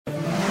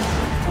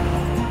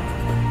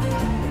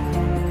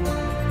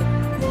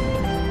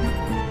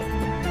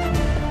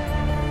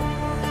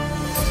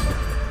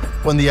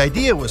When the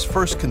idea was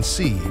first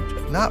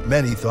conceived, not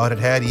many thought it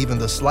had even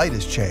the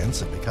slightest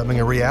chance of becoming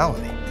a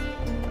reality.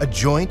 A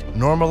joint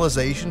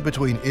normalization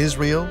between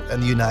Israel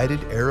and the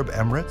United Arab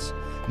Emirates,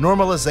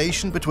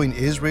 normalization between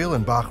Israel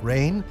and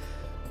Bahrain,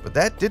 but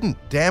that didn't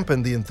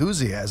dampen the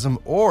enthusiasm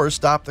or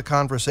stop the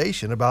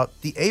conversation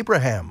about the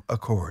Abraham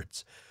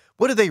Accords.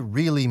 What do they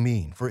really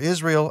mean for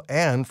Israel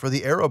and for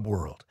the Arab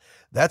world?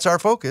 That's our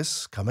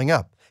focus coming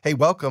up. Hey,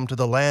 welcome to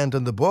The Land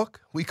and the Book.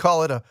 We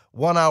call it a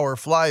 1-hour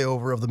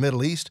flyover of the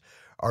Middle East.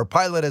 Our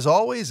pilot, as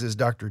always, is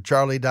Dr.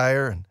 Charlie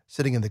Dyer, and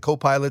sitting in the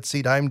co-pilot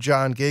seat, I'm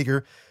John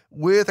Geiger,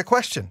 with a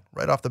question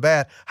right off the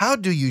bat. How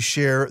do you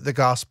share the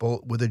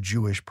gospel with a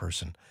Jewish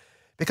person?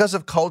 Because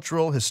of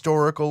cultural,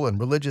 historical, and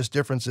religious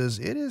differences,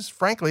 it is,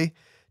 frankly,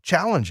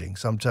 challenging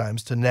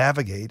sometimes to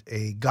navigate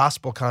a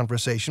gospel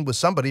conversation with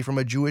somebody from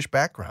a Jewish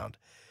background.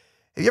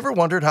 Have you ever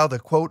wondered how the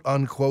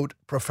quote-unquote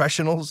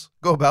professionals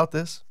go about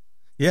this?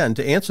 Yeah, and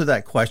to answer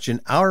that question,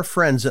 our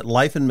friends at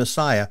Life in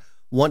Messiah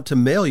want to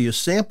mail you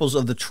samples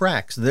of the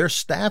tracts their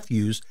staff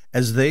use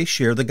as they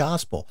share the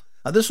gospel.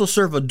 This will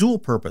serve a dual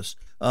purpose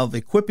of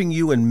equipping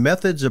you in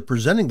methods of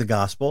presenting the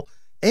gospel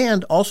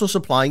and also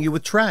supplying you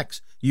with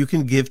tracts you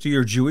can give to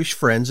your Jewish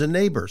friends and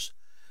neighbors.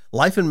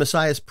 Life in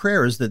Messiah's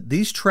prayer is that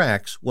these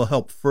tracts will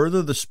help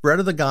further the spread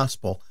of the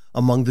gospel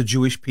among the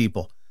Jewish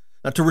people.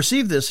 Now, to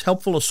receive this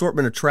helpful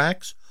assortment of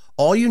tracts,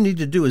 all you need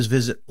to do is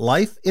visit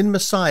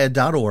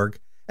lifeinmessiah.org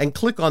and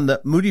click on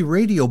the Moody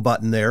Radio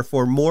button there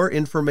for more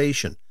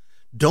information.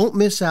 Don't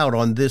miss out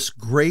on this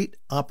great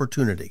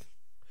opportunity.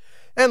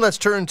 And let's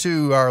turn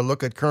to our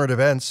look at current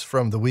events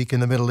from the week in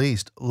the Middle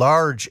East.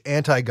 Large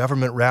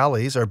anti-government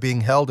rallies are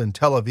being held in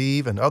Tel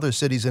Aviv and other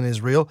cities in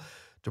Israel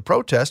to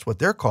protest what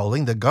they're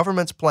calling the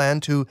government's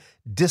plan to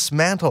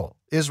dismantle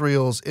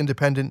Israel's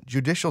independent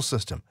judicial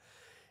system.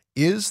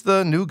 Is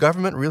the new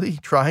government really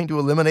trying to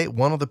eliminate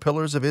one of the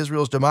pillars of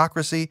Israel's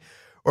democracy?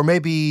 Or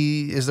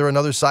maybe is there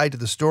another side to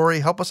the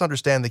story? Help us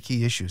understand the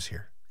key issues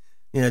here.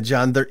 Yeah,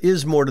 John, there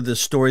is more to this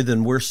story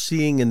than we're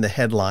seeing in the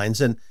headlines,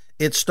 and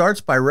it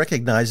starts by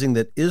recognizing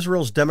that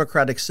Israel's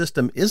democratic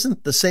system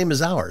isn't the same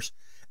as ours.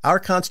 Our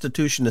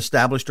Constitution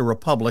established a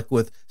republic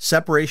with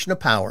separation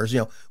of powers.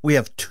 We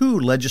have two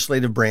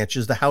legislative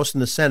branches, the House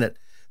and the Senate,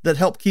 that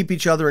help keep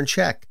each other in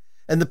check.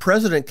 And the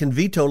president can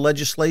veto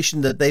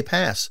legislation that they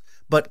pass,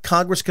 but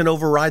Congress can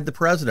override the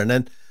president.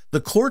 And the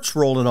court's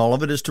role in all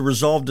of it is to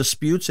resolve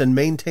disputes and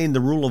maintain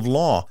the rule of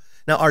law.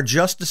 Now, our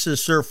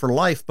justices serve for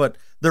life, but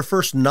they're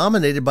first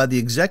nominated by the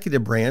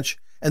executive branch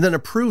and then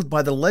approved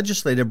by the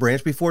legislative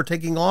branch before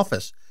taking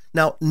office.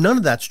 Now, none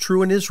of that's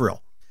true in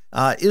Israel.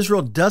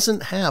 Israel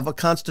doesn't have a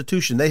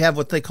constitution. They have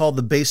what they call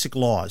the basic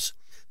laws.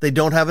 They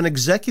don't have an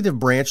executive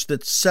branch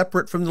that's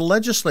separate from the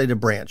legislative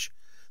branch.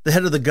 The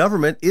head of the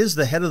government is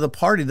the head of the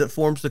party that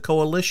forms the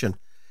coalition.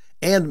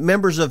 And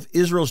members of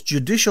Israel's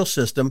judicial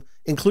system,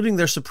 including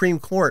their Supreme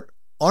Court,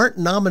 aren't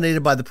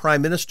nominated by the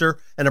prime minister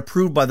and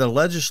approved by the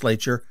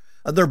legislature.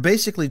 They're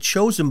basically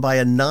chosen by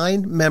a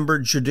 9-member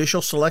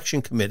judicial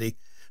selection committee.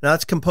 Now,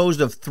 it's composed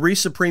of 3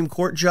 Supreme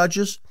Court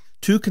judges,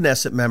 2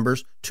 Knesset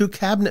members, 2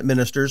 cabinet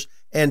ministers,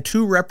 and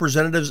 2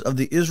 representatives of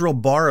the Israel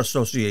Bar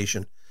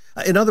Association.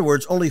 In other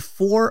words, only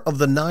 4 of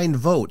the 9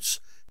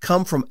 votes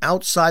come from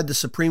outside the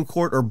Supreme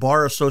Court or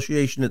Bar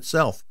Association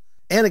itself.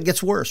 And it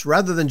gets worse.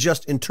 Rather than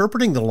just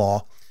interpreting the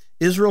law,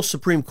 Israel's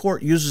Supreme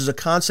Court uses a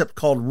concept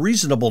called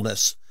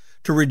reasonableness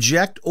to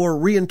reject or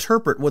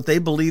reinterpret what they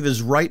believe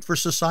is right for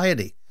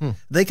society.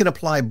 They can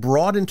apply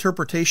broad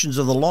interpretations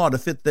of the law to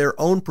fit their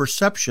own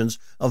perceptions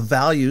of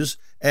values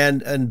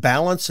and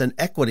balance and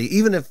equity,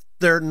 even if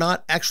they're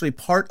not actually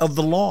part of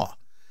the law.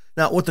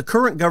 Now, what the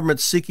current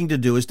government's seeking to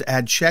do is to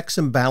add checks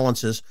and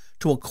balances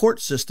to a court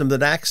system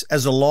that acts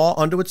as a law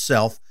unto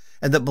itself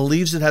and that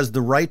believes it has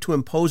the right to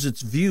impose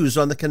its views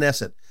on the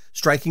Knesset,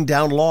 striking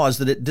down laws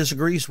that it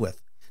disagrees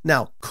with.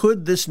 Now,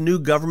 could this new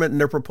government and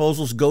their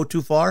proposals go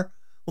too far?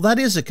 Well,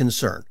 that is a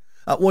concern.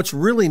 What's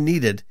really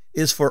needed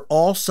is for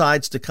all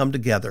sides to come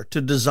together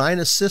to design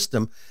a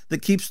system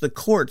that keeps the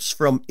courts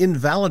from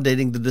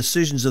invalidating the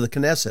decisions of the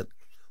Knesset,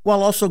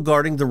 while also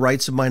guarding the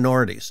rights of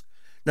minorities.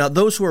 Now,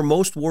 those who are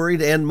most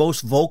worried and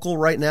most vocal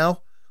right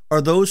now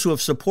are those who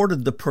have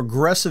supported the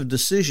progressive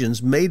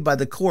decisions made by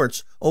the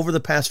courts over the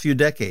past few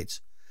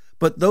decades.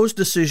 But those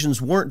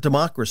decisions weren't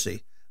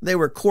democracy. They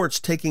were courts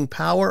taking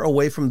power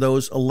away from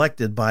those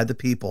elected by the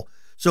people.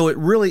 So it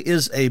really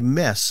is a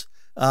mess,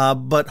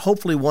 but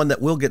hopefully one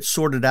that will get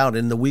sorted out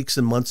in the weeks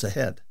and months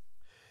ahead.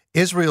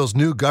 Israel's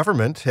new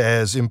government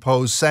has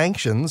imposed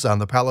sanctions on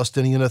the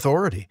Palestinian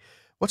Authority.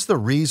 What's the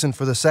reason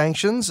for the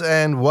sanctions,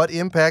 and what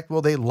impact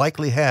will they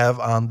likely have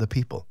on the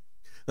people?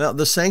 Now,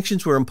 the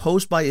sanctions were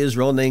imposed by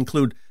Israel, and they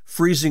include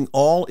freezing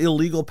all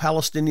illegal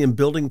Palestinian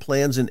building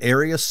plans in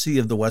Area C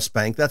of the West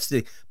Bank. That's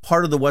the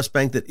part of the West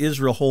Bank that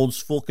Israel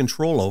holds full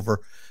control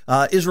over.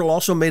 Israel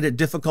also made it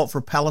difficult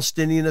for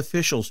Palestinian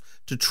officials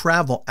to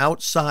travel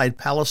outside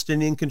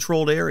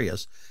Palestinian-controlled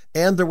areas,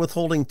 and they're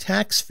withholding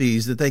tax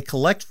fees that they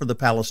collect for the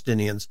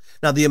Palestinians.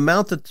 Now, the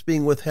amount that's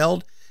being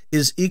withheld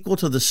is equal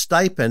to the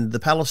stipend the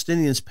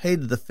Palestinians pay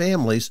to the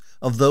families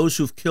of those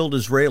who've killed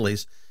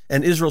Israelis.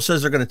 And Israel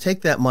says they're going to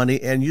take that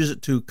money and use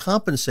it to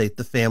compensate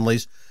the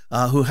families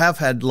who have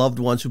had loved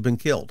ones who've been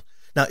killed.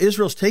 Now,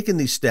 Israel's taken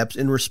these steps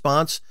in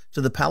response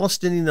to the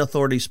Palestinian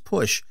Authority's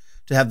push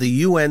to have the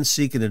UN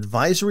seek an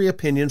advisory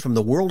opinion from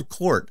the World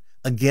Court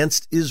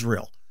against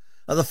Israel.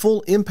 The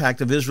full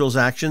impact of Israel's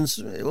actions,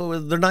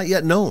 they're not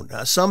yet known.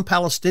 Some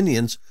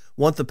Palestinians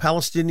want the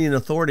Palestinian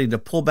Authority to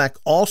pull back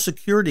all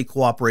security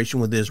cooperation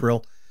with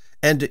Israel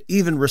and to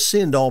even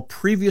rescind all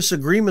previous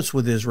agreements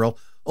with Israel,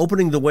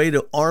 opening the way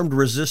to armed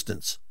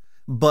resistance.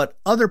 But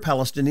other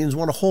Palestinians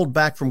want to hold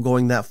back from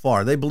going that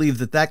far. They believe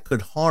that that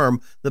could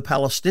harm the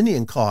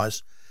Palestinian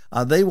cause.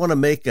 They want to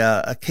make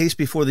a case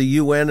before the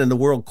UN and the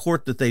World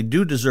Court that they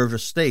do deserve a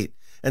state.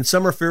 And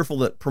some are fearful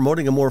that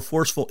promoting a more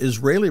forceful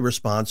Israeli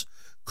response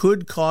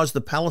could cause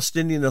the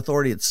Palestinian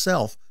Authority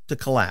itself to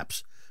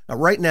collapse.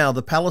 Right now,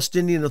 the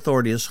Palestinian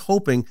Authority is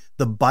hoping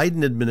the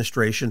Biden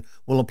administration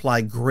will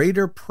apply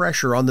greater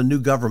pressure on the new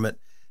government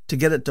to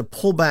get it to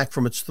pull back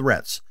from its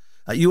threats.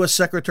 U.S.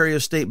 Secretary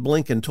of State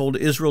Blinken told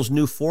Israel's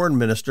new foreign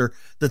minister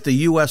that the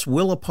U.S.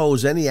 will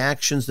oppose any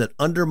actions that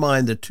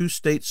undermine the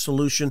two-state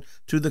solution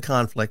to the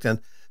conflict. And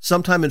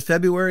sometime in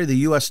February, the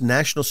U.S.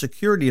 National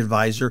Security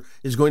Advisor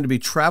is going to be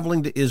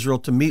traveling to Israel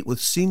to meet with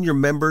senior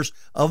members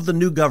of the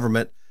new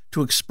government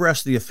to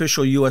express the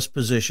official U.S.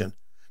 position.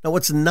 Now,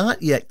 what's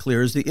not yet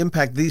clear is the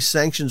impact these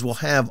sanctions will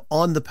have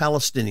on the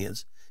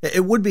Palestinians.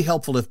 It would be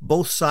helpful if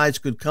both sides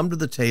could come to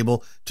the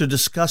table to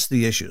discuss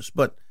the issues,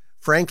 but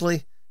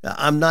frankly,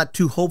 I'm not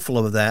too hopeful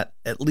of that,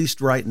 at least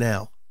right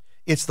now.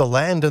 It's The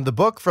Land and the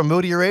Book from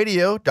Moody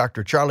Radio.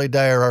 Dr. Charlie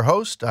Dyer, our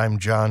host. I'm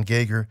John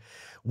Geiger.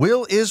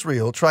 Will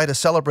Israel try to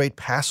celebrate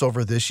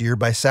Passover this year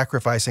by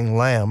sacrificing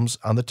lambs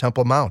on the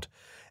Temple Mount?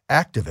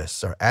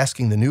 Activists are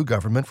asking the new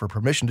government for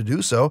permission to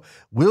do so.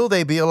 Will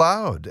they be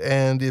allowed?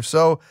 And if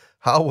so,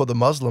 how will the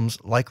Muslims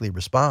likely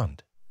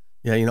respond?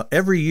 Yeah,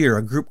 every year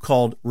a group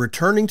called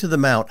Returning to the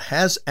Mount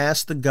has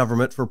asked the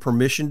government for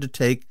permission to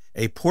take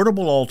a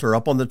portable altar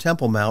up on the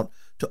Temple Mount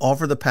to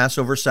offer the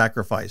Passover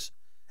sacrifice.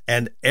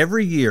 And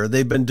every year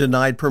they've been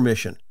denied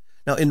permission.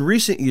 Now, in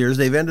recent years,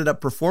 they've ended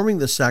up performing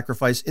the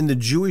sacrifice in the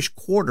Jewish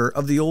quarter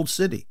of the Old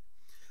City.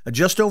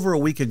 Just over a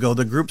week ago,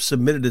 the group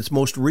submitted its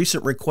most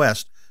recent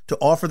request to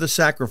offer the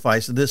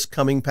sacrifice this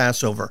coming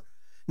Passover.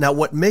 Now,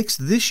 what makes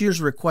this year's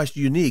request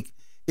unique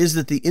is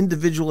that the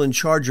individual in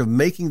charge of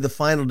making the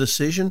final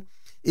decision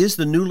is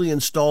the newly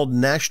installed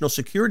National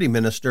Security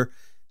Minister,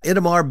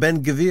 Itamar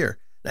Ben-Gvir.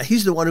 Now,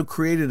 he's the one who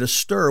created a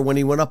stir when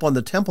he went up on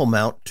the Temple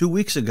Mount 2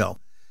 weeks ago.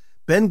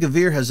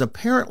 Ben-Gvir has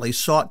apparently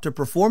sought to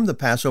perform the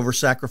Passover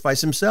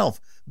sacrifice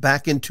himself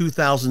back in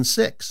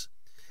 2006.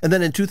 And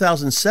then in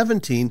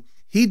 2017,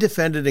 he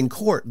defended in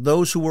court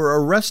those who were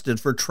arrested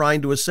for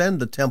trying to ascend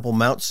the Temple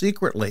Mount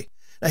secretly.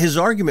 Now, his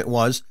argument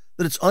was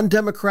that it's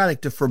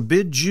undemocratic to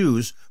forbid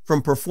Jews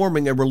from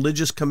performing a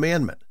religious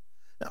commandment.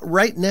 Now,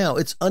 right now,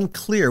 it's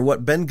unclear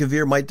what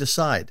Ben-Gvir might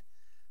decide.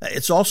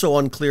 It's also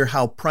unclear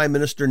how Prime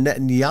Minister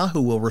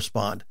Netanyahu will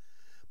respond.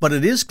 But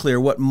it is clear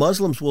what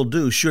Muslims will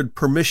do should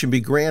permission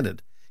be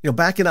granted.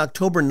 Back in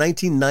October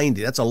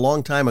 1990, that's a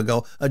long time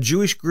ago, a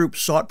Jewish group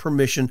sought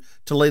permission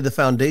to lay the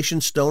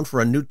foundation stone for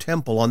a new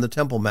temple on the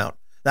Temple Mount.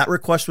 That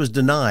request was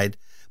denied,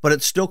 but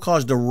it still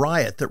caused a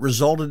riot that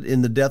resulted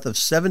in the death of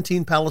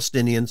 17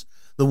 Palestinians,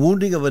 the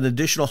wounding of an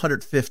additional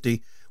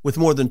 150, with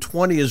more than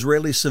 20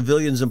 Israeli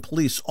civilians and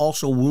police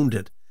also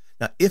wounded.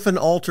 Now, if an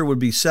altar would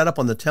be set up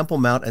on the Temple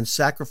Mount and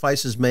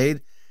sacrifices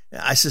made,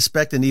 I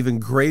suspect an even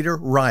greater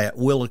riot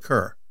will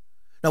occur.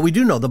 Now, we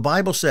do know the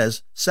Bible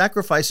says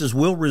sacrifices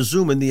will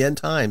resume in the end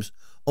times,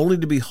 only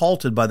to be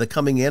halted by the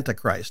coming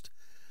Antichrist.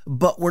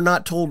 But we're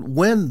not told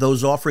when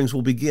those offerings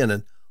will begin,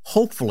 and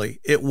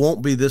hopefully it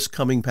won't be this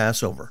coming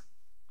Passover.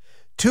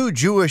 2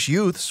 Jewish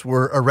youths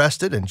were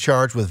arrested and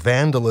charged with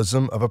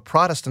vandalism of a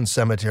Protestant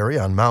cemetery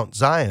on Mount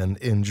Zion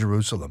in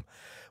Jerusalem.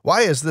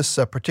 Why is this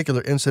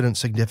particular incident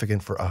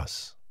significant for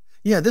us?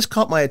 Yeah, this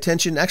caught my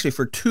attention actually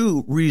for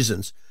 2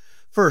 reasons.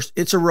 First,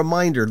 it's a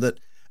reminder that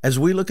as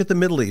we look at the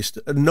Middle East,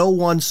 no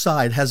one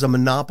side has a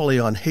monopoly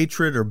on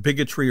hatred or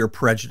bigotry or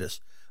prejudice.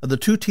 The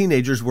 2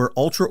 teenagers were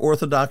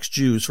ultra-Orthodox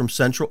Jews from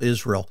central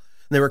Israel,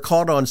 and they were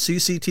caught on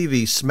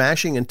CCTV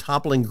smashing and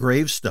toppling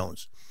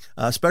gravestones,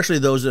 especially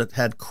those that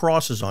had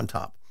crosses on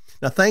top.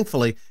 Now,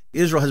 thankfully,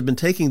 Israel has been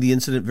taking the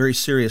incident very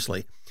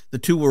seriously. The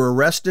 2 were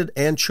arrested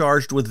and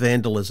charged with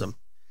vandalism.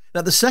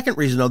 Now, the second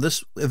reason, though,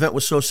 this event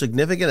was so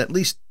significant, at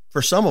least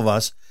for some of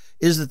us,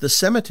 is that the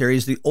cemetery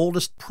is the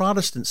oldest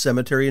Protestant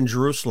cemetery in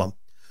Jerusalem.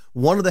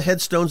 One of the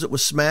headstones that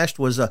was smashed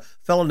was a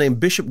fellow named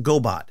Bishop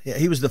Gobat.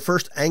 He was the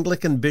first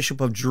Anglican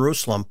bishop of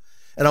Jerusalem.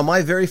 And on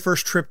my very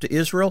first trip to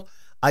Israel,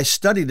 I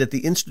studied at the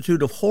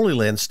Institute of Holy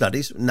Land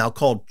Studies, now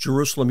called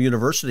Jerusalem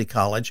University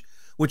College,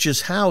 which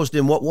is housed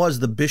in what was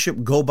the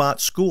Bishop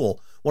Gobat School,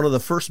 one of the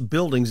first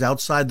buildings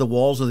outside the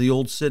walls of the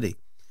old city.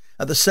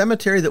 The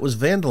cemetery that was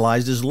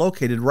vandalized is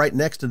located right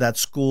next to that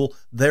school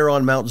there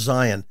on Mount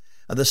Zion.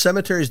 The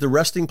cemetery is the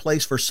resting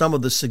place for some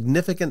of the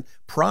significant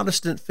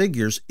Protestant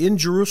figures in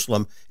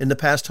Jerusalem in the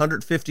past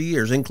 150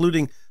 years,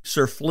 including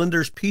Sir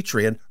Flinders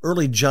Petrie, an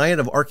early giant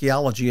of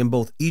archaeology in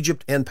both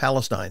Egypt and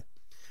Palestine.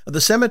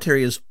 The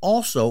cemetery is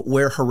also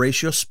where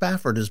Horatio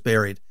Spafford is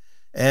buried.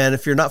 And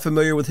if you're not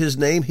familiar with his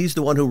name, he's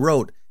the one who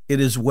wrote, "It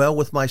is well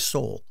with my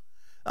soul."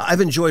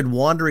 I've enjoyed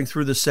wandering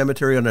through the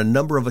cemetery on a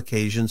number of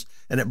occasions,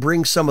 and it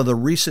brings some of the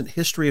recent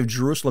history of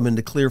Jerusalem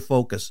into clear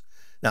focus.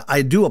 Now,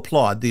 I do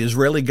applaud the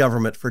Israeli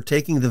government for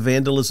taking the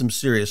vandalism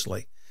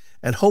seriously,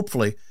 and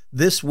hopefully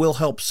this will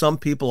help some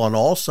people on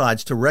all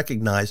sides to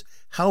recognize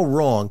how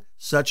wrong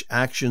such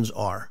actions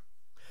are.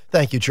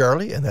 Thank you,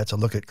 Charlie, and that's a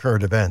look at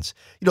current events.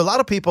 A lot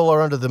of people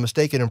are under the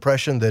mistaken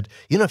impression that,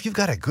 if you've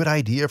got a good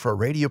idea for a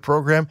radio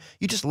program,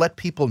 you just let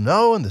people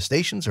know, and the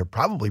stations are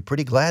probably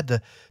pretty glad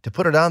to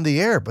put it on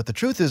the air. But the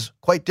truth is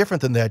quite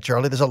different than that,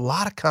 Charlie. There's a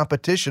lot of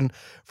competition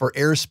for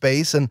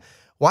airspace, and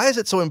why is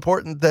it so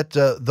important that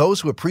those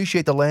who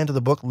appreciate the land of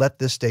the book let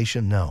this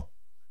station know?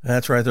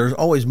 That's right. There's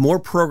always more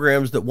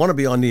programs that want to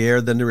be on the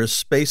air than there is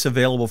space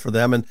available for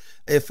them. And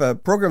if a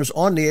program's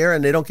on the air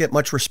and they don't get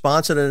much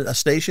response at a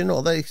station,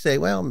 well, they say,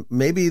 well,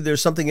 maybe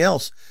there's something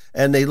else.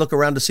 And they look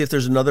around to see if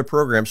there's another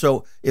program.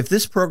 So if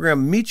this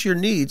program meets your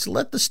needs,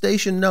 let the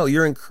station know.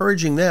 You're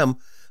encouraging them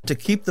to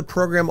keep the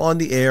program on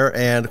the air.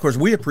 And, of course,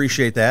 we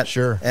appreciate that.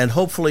 Sure. And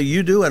hopefully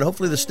you do. And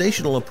hopefully the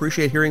station will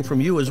appreciate hearing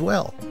from you as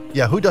well.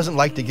 Yeah, who doesn't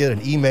like to get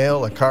an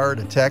email, a card,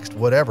 a text,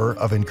 whatever,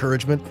 of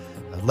encouragement?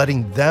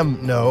 Letting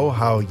them know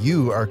how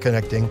you are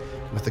connecting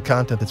with the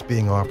content that's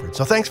being offered.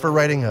 So thanks for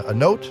writing a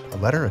note, a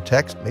letter, a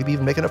text, maybe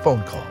even making a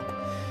phone call.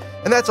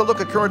 And that's a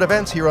look at current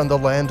events here on The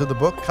Land of the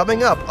Book.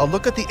 Coming up, a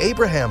look at the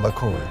Abraham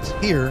Accords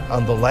here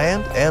on The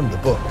Land and the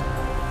Book.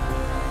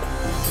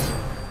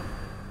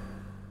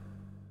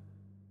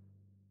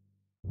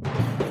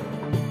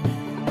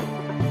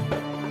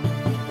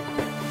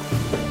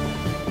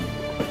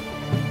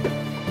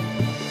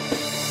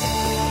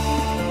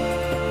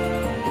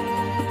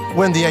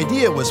 When the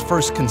idea was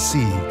first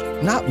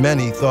conceived, not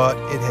many thought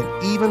it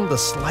had even the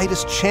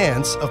slightest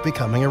chance of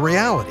becoming a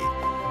reality.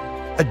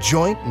 A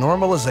joint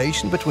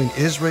normalization between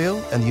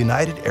Israel and the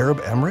United Arab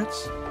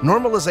Emirates?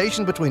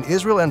 Normalization between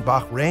Israel and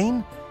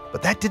Bahrain?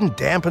 But that didn't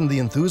dampen the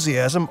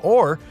enthusiasm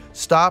or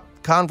stop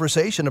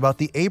conversation about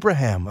the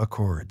Abraham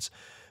Accords.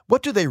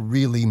 What do they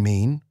really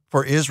mean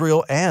for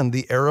Israel and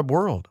the Arab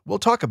world? We'll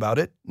talk about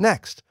it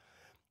next.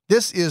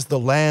 This is The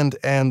Land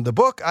and the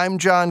Book. I'm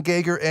John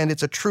Gager, and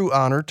it's a true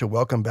honor to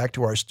welcome back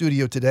to our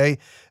studio today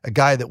a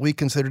guy that we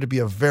consider to be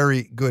a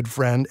very good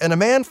friend and a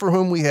man for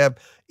whom we have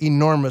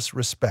enormous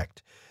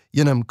respect.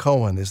 Yonam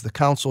Cohen is the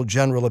Consul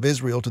General of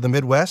Israel to the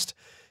Midwest.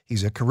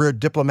 He's a career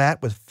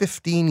diplomat with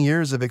 15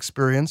 years of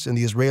experience in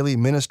the Israeli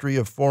Ministry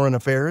of Foreign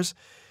Affairs.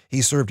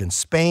 He served in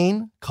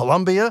Spain,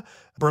 Colombia,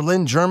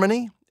 Berlin,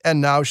 Germany, and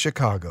now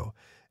Chicago.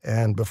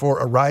 And before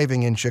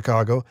arriving in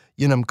Chicago,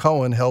 Yonam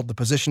Cohen held the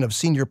position of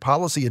Senior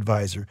Policy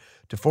Advisor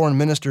to Foreign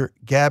Minister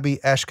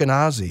Gabi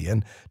Ashkenazi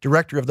and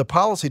Director of the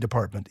Policy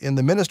Department in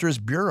the Minister's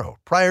Bureau.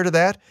 Prior to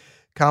that,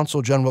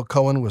 Consul General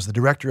Cohen was the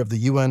Director of the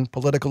UN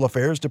Political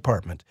Affairs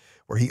Department,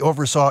 where he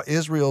oversaw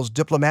Israel's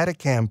diplomatic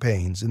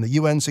campaigns in the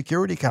UN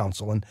Security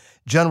Council and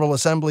General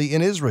Assembly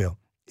in Israel.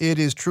 It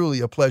is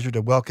truly a pleasure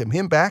to welcome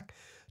him back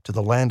to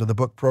the Land of the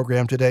Book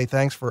program today.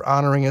 Thanks for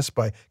honoring us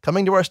by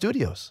coming to our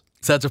studios.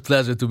 Such a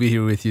pleasure to be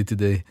here with you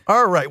today.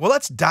 All right. Well,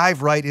 let's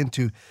dive right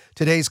into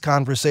today's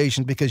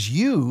conversation because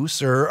you,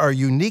 sir, are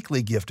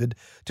uniquely gifted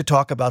to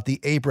talk about the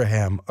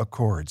Abraham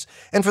Accords.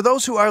 And for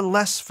those who are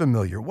less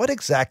familiar, what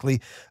exactly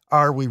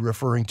are we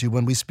referring to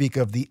when we speak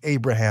of the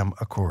Abraham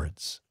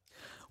Accords?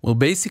 Well,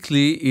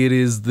 basically, it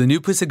is the new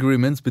peace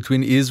agreements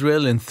between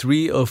Israel and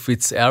three of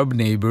its Arab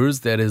neighbors,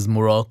 that is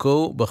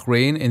Morocco,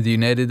 Bahrain, and the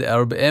United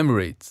Arab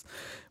Emirates.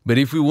 But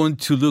if we want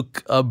to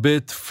look a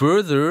bit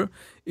further,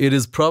 it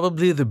is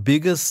probably the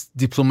biggest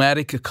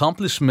diplomatic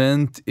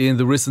accomplishment in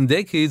the recent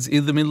decades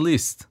in the Middle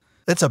East.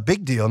 It's a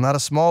big deal, not a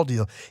small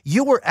deal.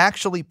 You were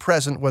actually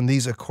present when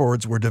these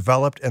accords were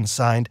developed and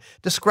signed.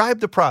 Describe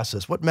the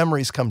process. What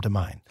memories come to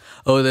mind?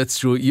 Oh, that's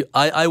true.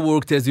 I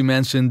worked, as you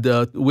mentioned,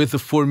 with the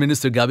Foreign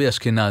Minister Gabi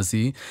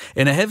Ashkenazi,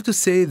 and I have to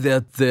say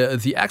that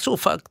the actual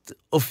fact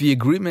of the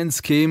agreements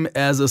came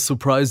as a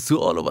surprise to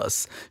all of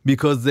us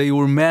because they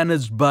were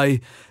managed by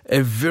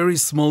a very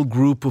small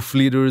group of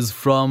leaders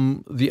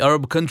from the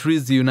Arab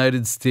countries, the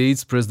United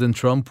States. President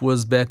Trump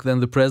was back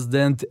then the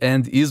president,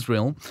 and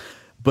Israel.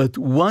 But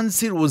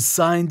once it was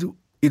signed,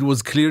 it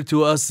was clear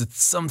to us that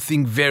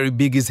something very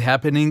big is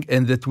happening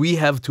and that we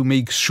have to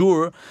make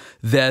sure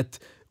that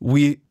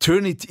we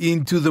turn it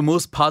into the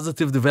most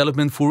positive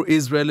development for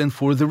Israel and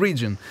for the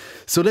region.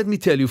 So let me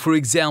tell you, for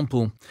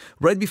example,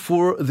 right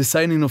before the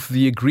signing of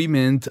the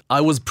agreement,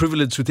 I was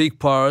privileged to take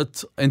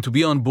part and to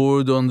be on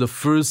board on the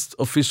first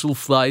official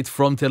flight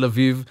from Tel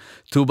Aviv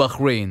to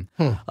Bahrain.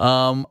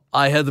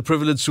 I had the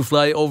privilege to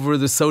fly over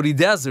the Saudi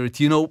desert.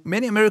 You know,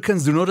 many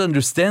Americans do not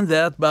understand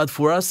that, but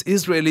for us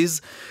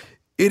Israelis,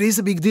 it is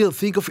a big deal.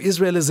 Think of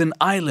Israel as an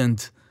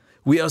island.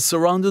 We are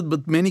surrounded by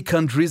many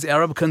countries,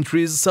 Arab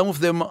countries. Some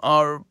of them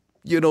are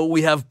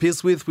we have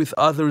peace with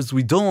others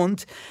we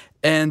don't.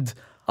 And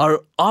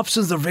our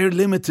options are very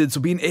limited. So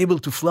being able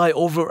to fly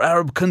over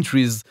Arab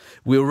countries,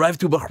 we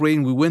arrived to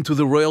Bahrain, we went to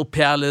the royal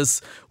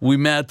palace, we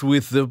met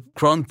with the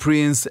crown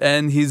prince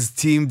and his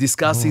team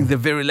discussing the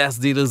very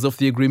last details of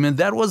the agreement.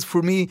 That was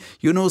for me,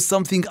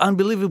 something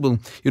unbelievable.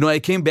 I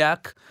came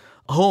back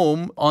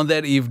home on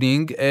that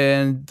evening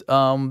and,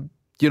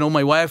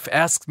 my wife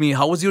asked me,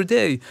 how was your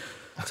day?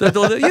 So I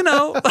told her,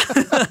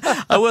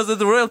 I was at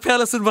the royal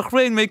palace in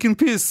Bahrain making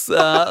peace.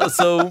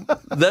 So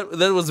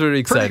that was very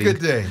exciting. Pretty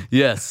good day.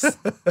 Yes.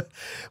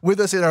 With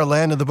us in our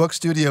Land of the Book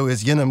studio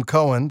is Yinam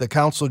Cohen, the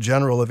Consul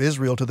General of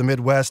Israel to the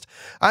Midwest.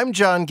 I'm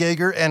John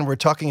Gager, and we're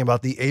talking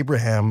about the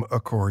Abraham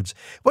Accords.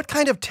 What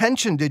kind of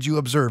tension did you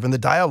observe in the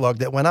dialogue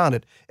that went on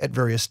at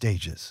various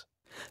stages?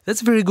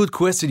 That's a very good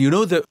question.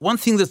 The one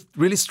thing that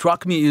really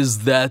struck me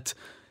is that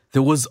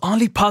there was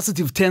only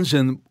positive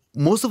tension.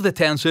 Most of the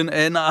tension,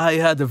 and I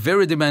had a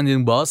very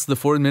demanding boss, the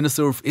foreign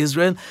minister of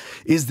Israel,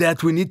 is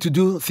that we need to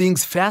do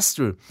things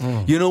faster.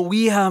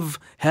 We have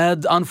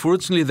had,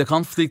 unfortunately, the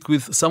conflict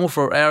with some of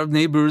our Arab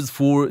neighbors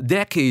for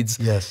decades.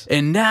 Yes.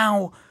 And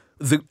now,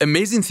 the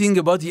amazing thing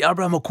about the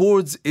Abraham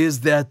Accords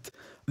is that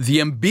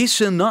the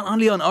ambition, not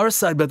only on our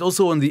side, but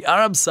also on the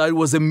Arab side,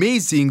 was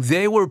amazing.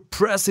 They were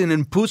pressing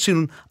and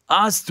pushing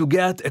us to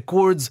get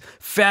accords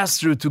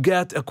faster, to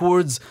get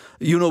accords,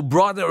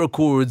 broader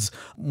accords,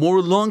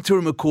 more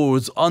long-term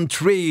accords on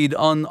trade,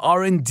 on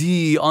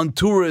R&D, on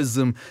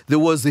tourism. There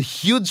was a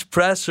huge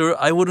pressure,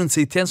 I wouldn't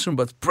say tension,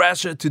 but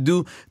pressure to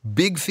do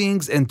big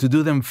things and to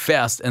do them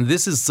fast. And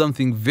this is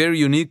something very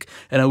unique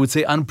and I would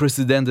say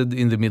unprecedented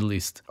in the Middle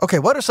East. Okay,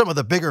 what are some of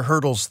the bigger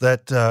hurdles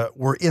that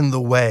were in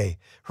the way?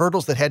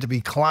 Hurdles that had to be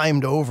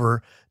climbed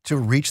over to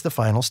reach the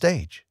final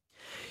stage?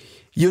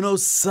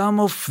 Some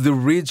of the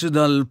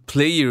regional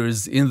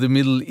players in the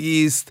Middle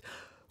East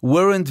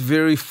weren't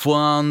very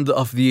fond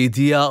of the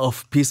idea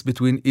of peace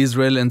between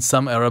Israel and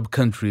some Arab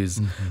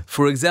countries.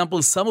 For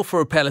example, some of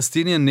our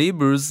Palestinian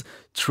neighbors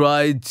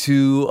tried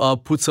to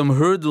put some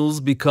hurdles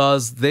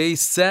because they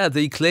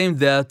claimed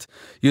that,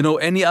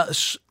 any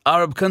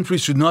Arab country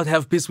should not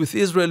have peace with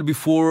Israel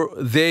before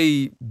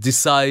they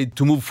decide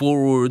to move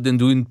forward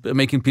and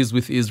making peace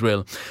with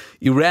Israel.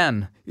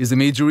 Iran is a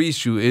major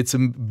issue. It's a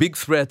big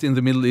threat in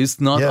the Middle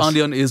East, not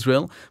only on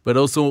Israel, but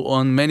also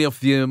on many of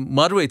the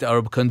moderate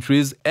Arab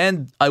countries,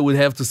 and I would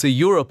have to say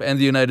Europe and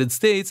the United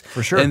States.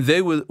 For sure. And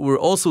they were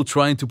also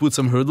trying to put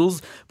some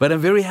hurdles. But I'm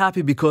very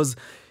happy because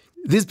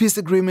these peace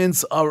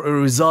agreements are a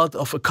result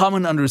of a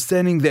common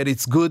understanding that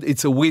it's good,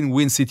 it's a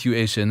win-win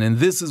situation, and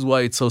this is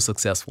why it's so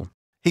successful.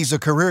 He's a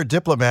career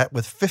diplomat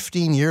with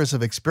 15 years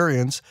of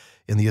experience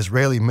in the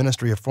Israeli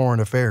Ministry of Foreign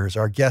Affairs.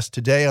 Our guest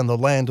today on The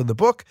Land of the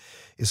Book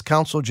is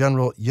Consul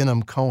General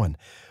Yinam Cohen.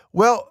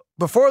 Well,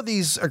 before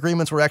these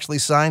agreements were actually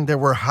signed, there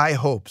were high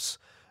hopes.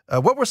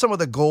 What were some of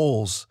the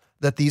goals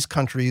that these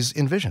countries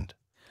envisioned?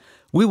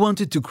 We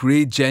wanted to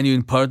create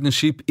genuine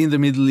partnership in the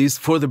Middle East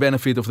for the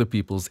benefit of the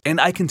peoples.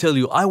 And I can tell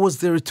you, I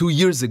was there 2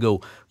 years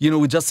ago.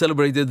 We just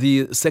celebrated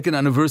the second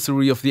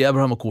anniversary of the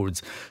Abraham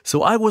Accords.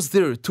 So I was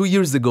there 2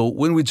 years ago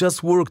when we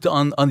just worked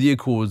on the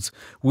Accords.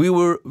 We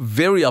were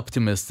very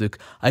optimistic.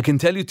 I can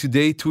tell you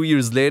today, 2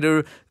 years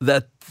later,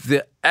 that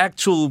the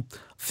actual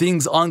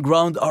things on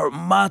ground are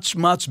much,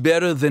 much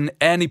better than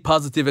any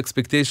positive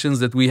expectations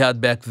that we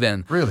had back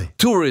then. Really?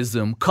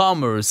 Tourism,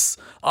 commerce,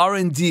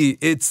 R&D,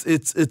 it's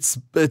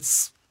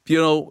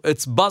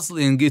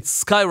bustling,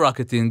 it's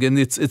skyrocketing, and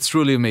it's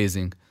truly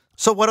amazing.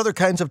 So what other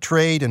kinds of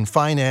trade and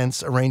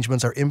finance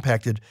arrangements are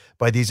impacted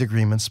by these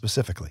agreements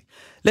specifically?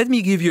 Let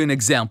me give you an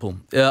example.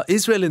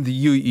 Israel and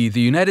the UAE,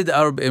 the United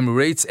Arab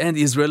Emirates and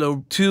Israel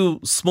are two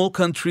small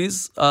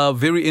countries,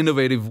 very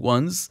innovative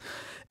ones,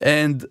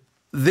 and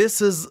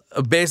this is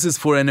a basis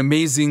for an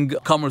amazing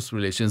commerce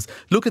relations.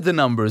 Look at the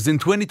numbers. In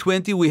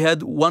 2020, we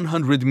had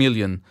 $100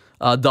 million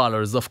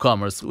of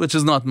commerce, which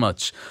is not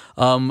much.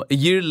 A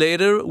year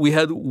later, we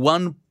had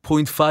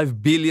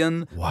 $1.5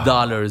 billion.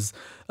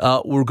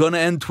 Wow. We're going to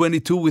end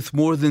 22 with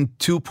more than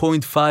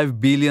 $2.5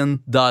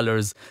 billion.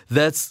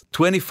 That's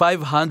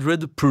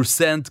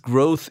 2,500%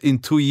 growth in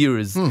 2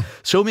 years.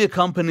 Show me a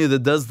company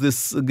that does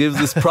this, gives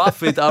this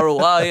profit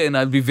ROI, and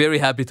I'd be very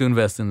happy to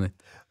invest in it.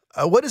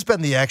 What has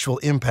been the actual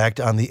impact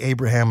on the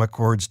Abraham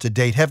Accords to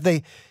date? Have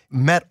they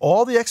met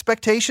all the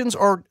expectations,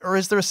 or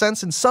is there a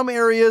sense in some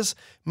areas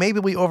maybe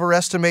we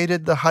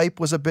overestimated, the hype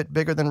was a bit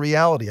bigger than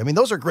reality? I mean,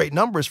 those are great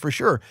numbers for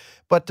sure,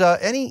 but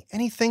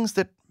any things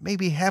that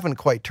maybe haven't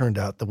quite turned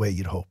out the way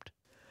you'd hoped?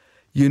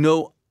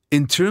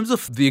 In terms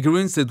of the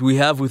agreements that we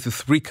have with the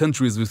three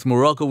countries, with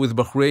Morocco, with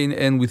Bahrain,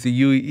 and with the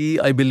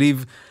UAE, I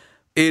believe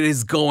it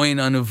is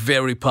going on a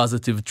very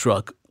positive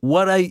track.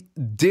 What I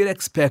did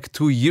expect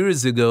 2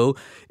 years ago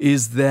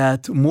is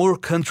that more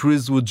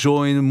countries would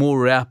join more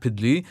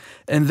rapidly,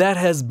 and that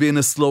has been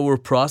a slower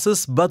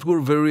process, but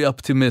we're very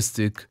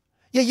optimistic.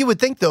 Yeah, you would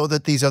think, though,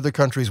 that these other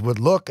countries would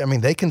look. I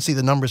mean, they can see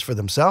the numbers for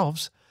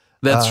themselves.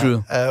 That's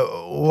true.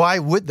 Why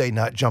would they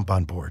not jump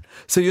on board?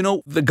 So,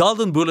 the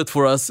golden bullet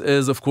for us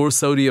is, of course,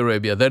 Saudi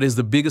Arabia. That is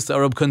the biggest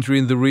Arab country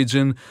in the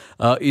region.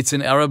 It's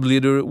an Arab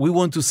leader. We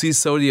want to see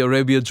Saudi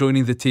Arabia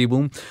joining the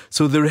table.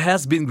 So there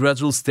has been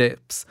gradual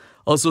steps.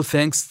 Also,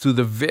 thanks to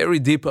the very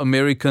deep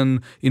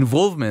American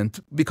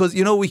involvement, because,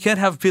 we can't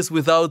have peace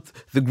without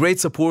the great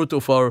support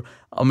of our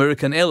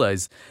American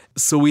allies.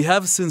 So we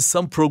have seen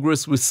some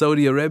progress with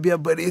Saudi Arabia,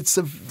 but it's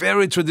a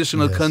very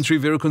traditional country,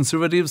 very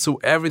conservative, so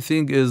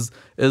everything is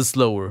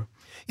slower.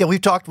 Yeah,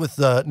 we've talked with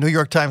New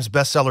York Times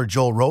bestseller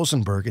Joel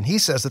Rosenberg, and he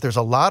says that there's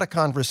a lot of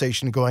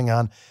conversation going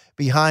on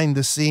behind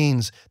the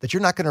scenes that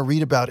you're not going to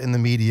read about in the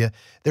media.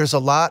 There's a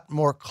lot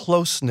more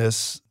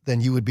closeness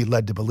than you would be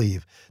led to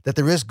believe, that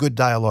there is good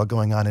dialogue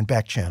going on in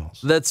back channels.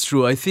 That's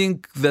true. I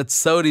think that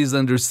Saudis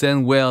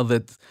understand well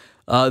that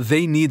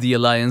they need the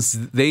alliance.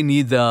 They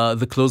need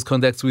the close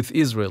contacts with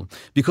Israel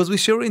because we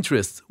share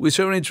interests. We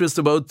share interest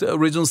about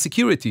regional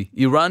security.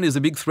 Iran is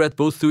a big threat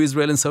both to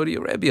Israel and Saudi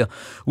Arabia.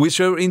 We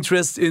share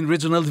interest in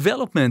regional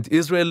development.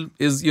 Israel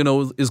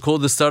is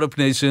called the startup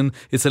nation.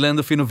 It's a land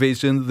of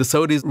innovation. The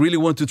Saudis really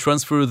want to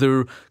transfer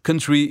their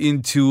country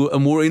into a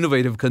more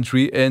innovative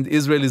country, and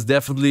Israel is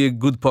definitely a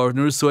good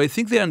partner. So I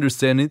think they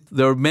understand it.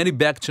 There are many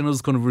back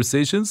channels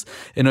conversations,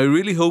 and I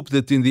really hope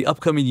that in the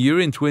upcoming year,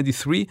 in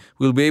 2023,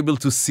 we'll be able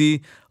to see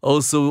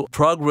also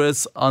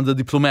progress on the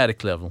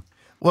diplomatic level.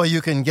 Well,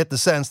 you can get the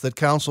sense that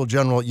Consul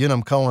General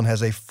Yunam Cohen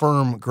has a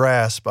firm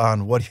grasp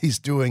on what he's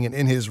doing and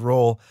in his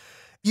role.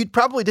 You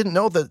probably didn't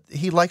know that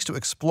he likes to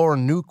explore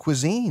new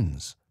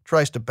cuisines,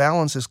 tries to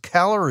balance his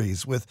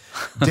calories with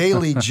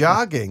daily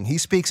jogging. He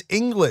speaks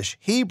English,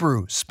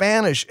 Hebrew,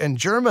 Spanish, and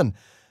German.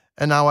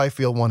 And now I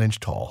feel 1 inch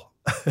tall.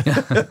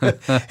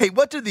 Hey,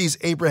 what do these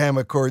Abraham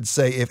Accords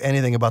say, if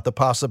anything, about the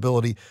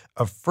possibility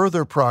of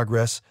further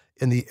progress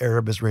in the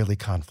Arab-Israeli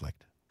conflict?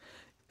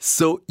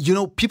 So,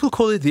 people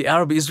call it the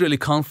Arab-Israeli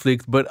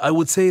conflict, but I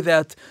would say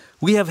that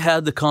we have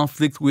had the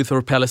conflict with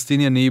our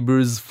Palestinian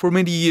neighbors for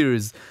many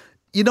years.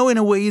 In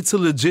a way, it's a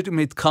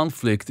legitimate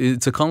conflict.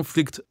 It's a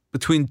conflict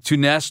between two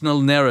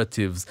national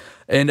narratives.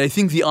 And I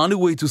think the only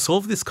way to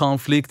solve this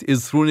conflict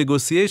is through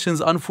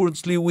negotiations.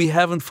 Unfortunately, we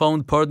haven't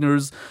found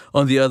partners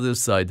on the other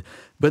side.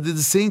 But at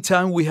the same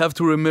time, we have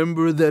to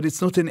remember that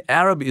it's not an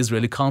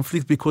Arab-Israeli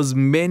conflict because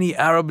many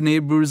Arab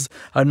neighbors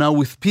are now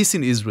with peace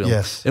in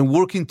Israel and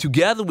working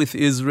together with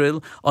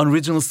Israel on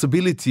regional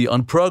stability,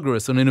 on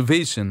progress, on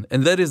innovation.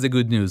 And that is the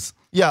good news.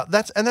 Yeah,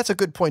 that's a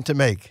good point to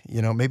make.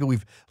 Maybe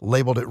we've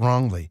labeled it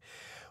wrongly.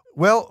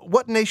 Well,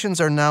 what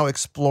nations are now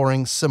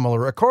exploring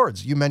similar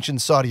accords? You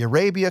mentioned Saudi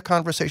Arabia,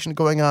 conversation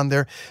going on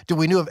there. Do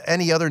we know of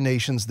any other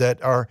nations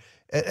that are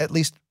at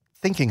least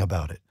thinking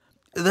about it?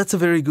 That's a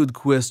very good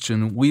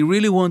question. We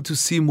really want to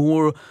see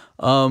more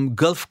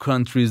Gulf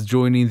countries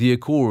joining the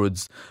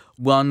accords.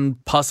 One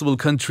possible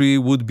country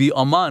would be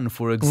Oman,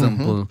 for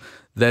example.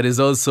 That is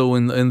also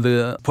in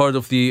the part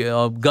of the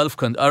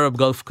Arab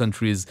Gulf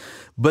countries.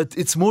 But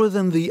it's more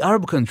than the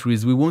Arab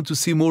countries. We want to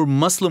see more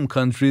Muslim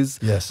countries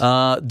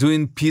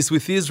doing peace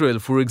with Israel.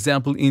 For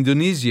example,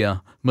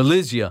 Indonesia,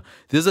 Malaysia.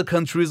 These are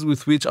countries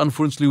with which,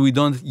 unfortunately, we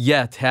don't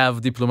yet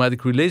have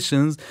diplomatic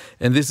relations.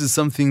 And this is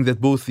something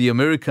that both the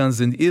Americans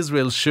and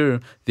Israel share,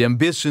 the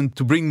ambition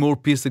to bring more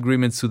peace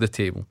agreements to the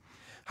table.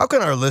 How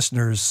can our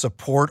listeners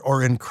support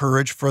or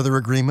encourage further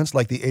agreements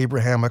like the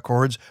Abraham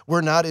Accords?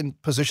 We're not in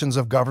positions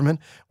of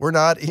government. We're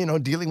not,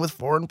 dealing with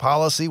foreign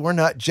policy. We're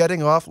not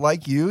jetting off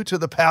like you to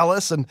the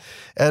palace and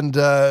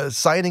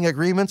signing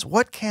agreements.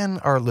 What can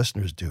our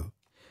listeners do?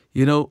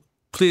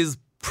 Please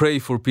pray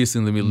for peace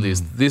in the Middle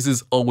East. This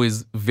is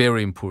always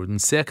very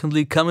important.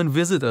 Secondly, come and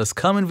visit us.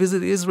 Come and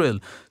visit Israel.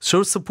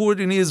 Show support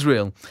in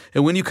Israel.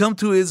 And when you come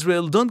to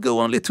Israel, don't go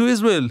only to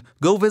Israel.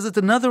 Go visit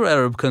another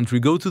Arab country.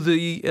 Go to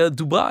the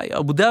Dubai,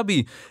 Abu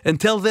Dhabi, and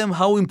tell them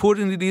how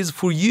important it is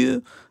for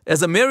you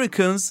as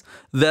Americans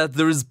that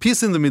there is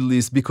peace in the Middle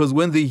East, because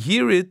when they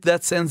hear it,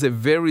 that sends a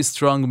very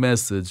strong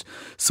message.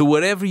 So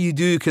whatever you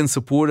do, you can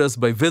support us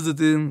by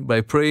visiting,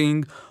 by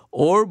praying,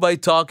 or by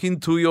talking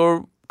to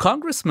your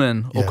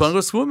congressmen or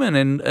congresswomen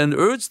and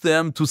urge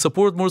them to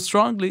support more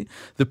strongly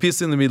the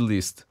peace in the Middle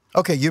East.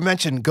 Okay, you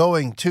mentioned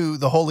going to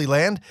the Holy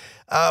Land.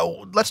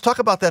 Let's talk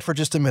about that for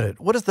just a minute.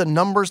 What is the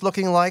numbers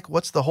looking like?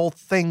 What's the whole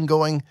thing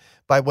going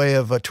by way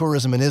of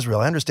tourism in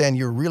Israel? I understand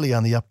you're really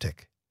on the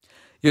uptick.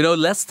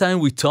 Last time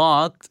we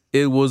talked,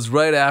 it was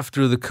right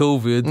after the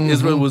COVID.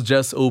 Israel was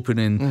just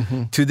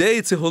opening. Today,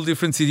 it's a whole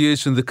different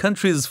situation. The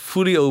country is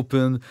fully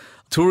open.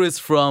 Tourists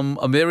from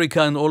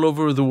America and all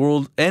over the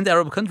world, and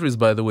Arab countries,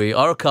 by the way,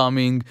 are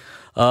coming.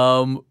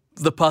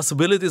 The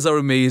possibilities are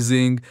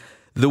amazing.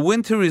 The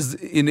winter is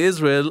in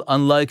Israel,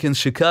 unlike in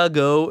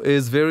Chicago,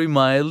 is very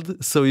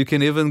mild. So you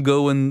can even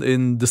go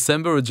in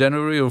December or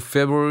January or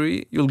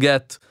February. You'll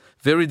get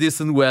very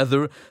decent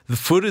weather. The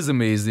food is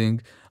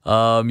amazing.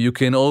 You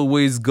can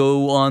always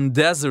go on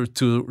desert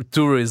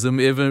tourism,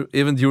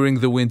 even during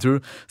the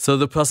winter. So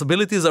the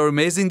possibilities are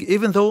amazing,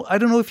 even though I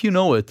don't know if you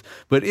know it,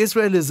 but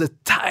Israel is a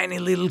tiny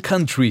little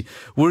country.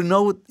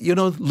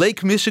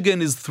 Lake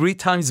Michigan is 3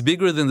 times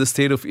bigger than the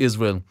state of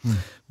Israel.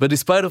 But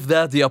despite of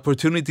that, the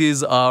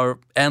opportunities are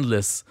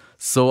endless.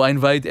 So I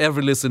invite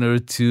every listener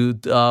to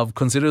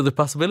consider the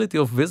possibility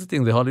of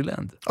visiting the Holy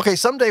Land. Okay,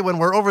 someday when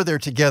we're over there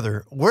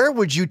together, where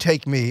would you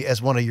take me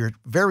as one of your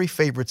very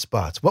favorite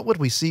spots? What would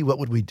we see? What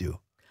would we do?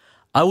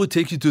 I would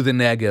take you to the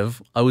Negev.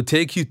 I would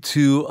take you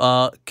to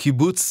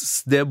Kibbutz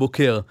Sde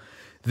Boker.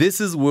 This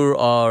is where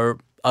our,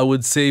 I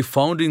would say,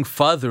 founding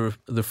father,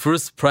 the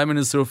first prime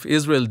minister of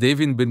Israel,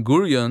 David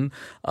Ben-Gurion,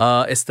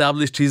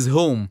 established his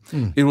home.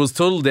 It was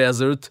total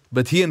desert,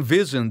 but he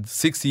envisioned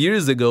 60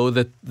 years ago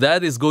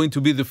that is going to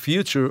be the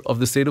future of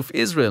the state of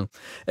Israel.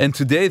 And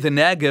today, the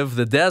Negev,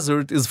 the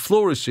desert, is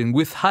flourishing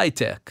with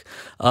high-tech,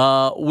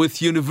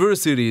 with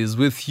universities,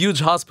 with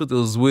huge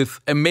hospitals,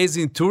 with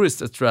amazing tourist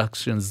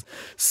attractions.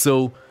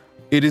 So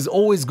it is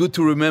always good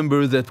to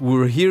remember that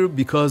we're here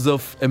because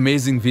of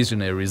amazing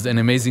visionaries and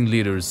amazing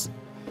leaders.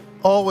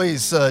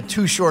 Always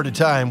too short a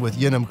time with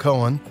Yinam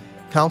Cohen,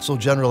 Consul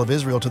General of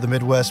Israel to the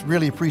Midwest.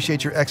 Really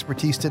appreciate your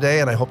expertise today,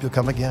 and I hope you'll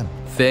come again.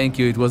 Thank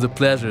you. It was a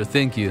pleasure.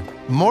 Thank you.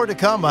 More to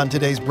come on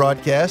today's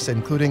broadcast,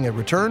 including a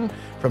return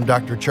from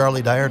Dr.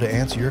 Charlie Dyer to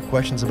answer your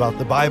questions about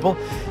the Bible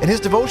and his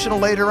devotional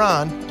later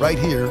on, right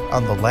here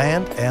on The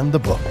Land and the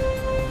Book.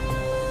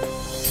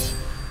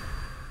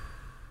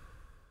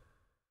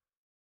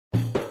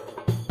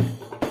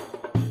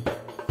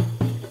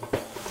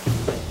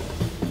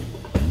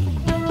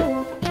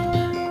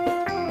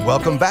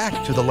 Welcome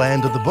back to The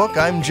Land of the Book.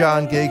 I'm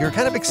John Gauger,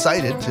 kind of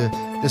excited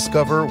to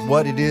discover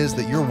what it is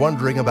that you're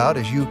wondering about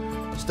as you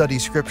study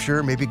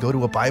Scripture, maybe go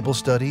to a Bible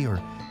study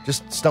or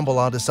just stumble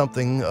onto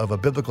something of a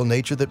biblical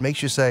nature that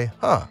makes you say,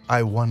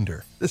 I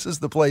wonder. This is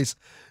the place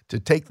to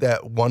take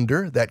that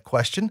wonder, that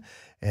question,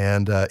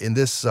 and in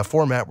this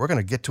format, we're going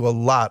to get to a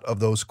lot of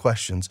those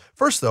questions.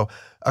 First, though,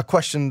 a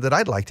question that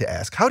I'd like to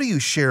ask: how do you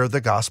share the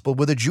gospel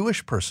with a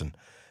Jewish person?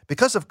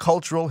 Because of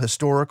cultural,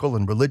 historical,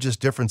 and religious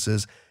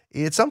differences,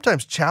 it's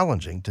sometimes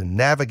challenging to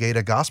navigate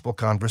a gospel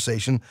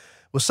conversation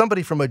with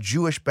somebody from a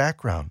Jewish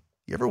background.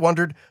 You ever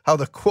wondered how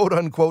the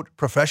quote-unquote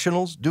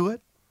professionals do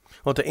it?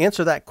 Well, to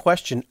answer that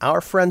question, our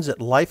friends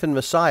at Life in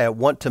Messiah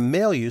want to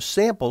mail you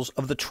samples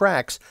of the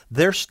tracts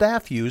their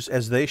staff use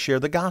as they share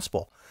the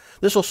gospel.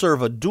 This will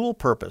serve a dual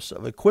purpose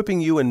of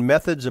equipping you in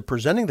methods of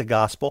presenting the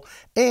gospel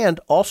and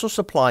also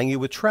supplying you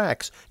with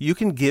tracts you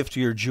can give to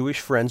your Jewish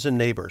friends and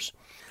neighbors.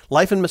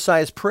 Life in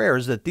Messiah's prayer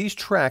is that these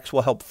tracts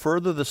will help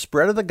further the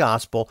spread of the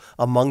gospel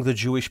among the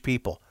Jewish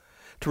people.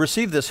 To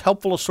receive this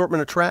helpful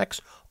assortment of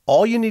tracts,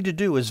 all you need to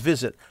do is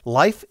visit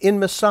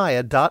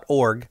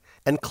lifeinmessiah.org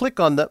and click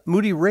on the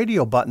Moody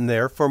Radio button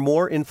there for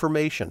more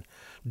information.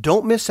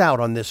 Don't miss out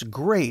on this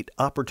great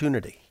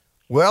opportunity.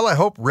 Well, I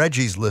hope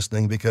Reggie's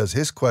listening because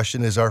his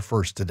question is our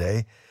first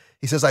today.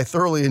 He says, I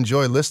thoroughly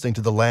enjoy listening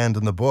to The Land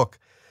and the Book.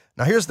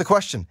 Now here's the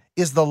question.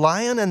 Is the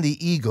lion and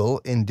the eagle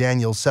in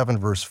Daniel 7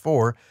 verse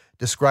 4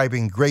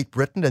 describing Great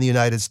Britain and the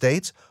United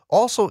States?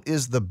 Also,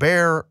 is the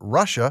bear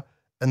Russia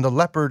and the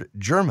leopard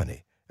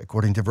Germany,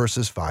 according to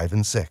verses 5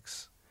 and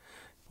 6?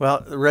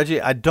 Well,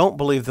 Reggie, I don't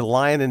believe the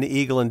lion and the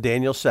eagle in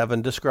Daniel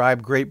 7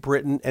 describe Great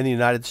Britain and the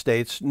United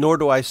States, nor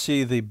do I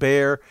see the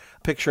bear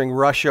picturing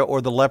Russia or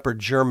the leopard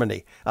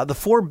Germany. The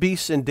 4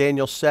 beasts in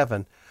Daniel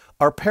 7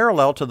 are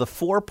parallel to the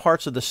 4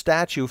 parts of the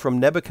statue from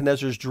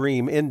Nebuchadnezzar's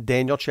dream in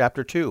Daniel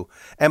chapter 2.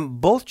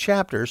 And both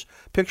chapters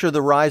picture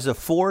the rise of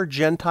 4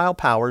 Gentile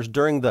powers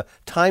during the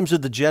times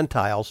of the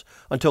Gentiles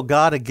until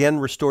God again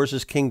restores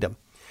his kingdom.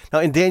 Now,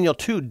 in Daniel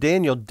 2,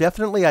 Daniel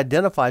definitely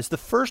identifies the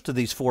first of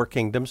these 4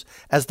 kingdoms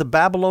as the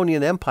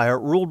Babylonian Empire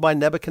ruled by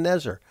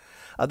Nebuchadnezzar.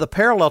 The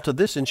parallel to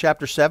this in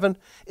chapter 7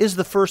 is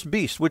the first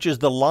beast, which is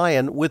the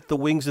lion with the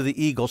wings of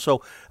the eagle.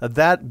 So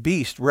that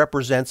beast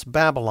represents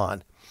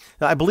Babylon.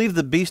 Now, I believe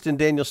the beast in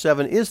Daniel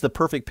 7 is the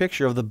perfect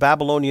picture of the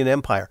Babylonian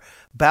Empire.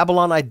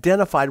 Babylon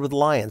identified with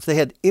lions. They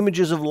had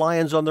images of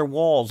lions on their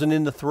walls and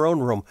in the throne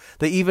room.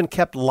 They even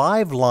kept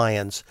live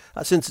lions,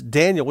 since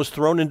Daniel was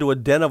thrown into a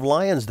den of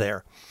lions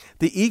there.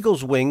 The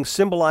eagle's wings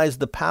symbolize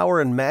the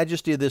power and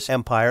majesty of this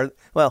empire.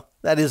 Well,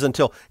 that is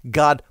until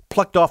God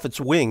plucked off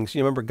its wings.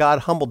 You remember,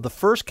 God humbled the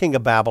first king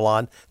of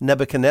Babylon,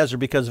 Nebuchadnezzar,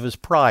 because of his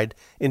pride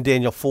in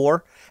Daniel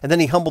 4. And then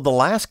he humbled the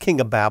last king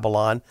of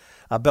Babylon,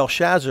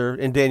 Belshazzar,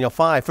 in Daniel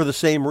 5 for the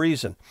same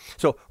reason.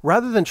 So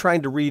rather than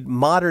trying to read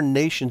modern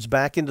nations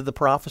back into the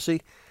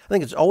prophecy, I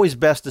think it's always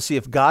best to see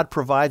if God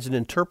provides an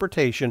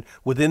interpretation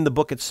within the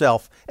book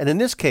itself. And in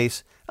this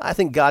case, I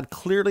think God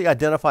clearly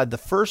identified the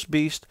first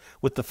beast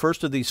with the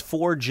first of these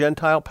 4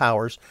 Gentile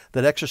powers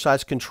that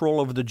exercised control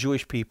over the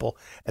Jewish people.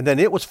 And then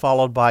it was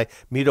followed by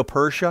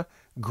Medo-Persia,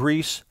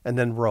 Greece, and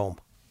then Rome.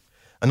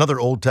 Another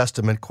Old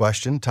Testament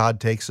question. Todd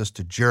takes us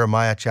to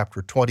Jeremiah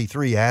chapter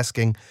 23,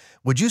 asking,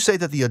 would you say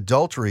that the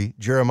adultery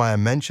Jeremiah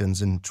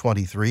mentions in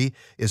 23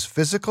 is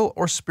physical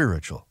or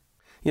spiritual?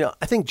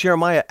 I think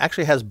Jeremiah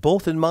actually has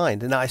both in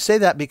mind. And I say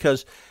that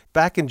because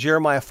back in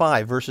Jeremiah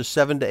 5, verses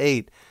 7 to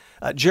 8,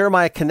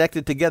 Jeremiah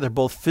connected together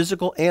both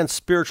physical and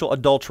spiritual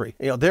adultery.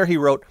 There he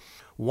wrote,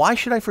 "Why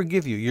should I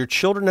forgive you? Your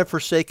children have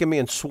forsaken me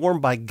and sworn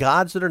by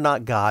gods that are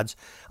not gods.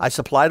 I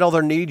supplied all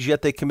their needs,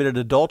 yet they committed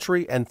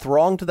adultery and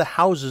thronged to the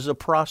houses of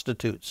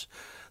prostitutes.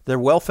 They're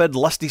well-fed,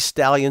 lusty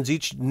stallions,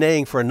 each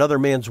neighing for another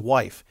man's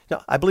wife."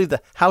 Now, I believe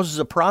the houses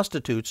of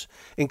prostitutes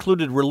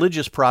included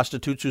religious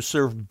prostitutes who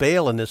served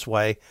Baal in this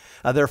way.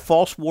 Their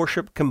false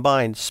worship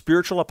combined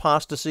spiritual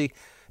apostasy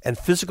and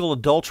physical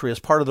adultery as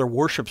part of their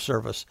worship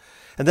service.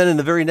 And then in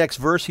the very next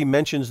verse, he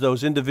mentions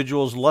those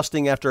individuals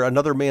lusting after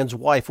another man's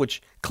wife,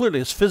 which clearly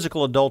is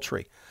physical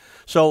adultery.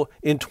 So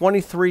in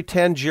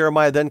 23:10,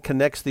 Jeremiah then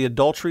connects the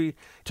adultery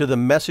to the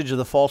message of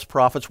the false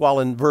prophets,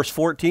 while in verse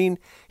 14,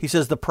 he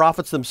says the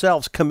prophets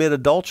themselves commit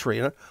adultery.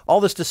 And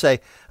all this to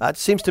say, it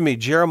seems to me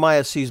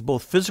Jeremiah sees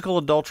both physical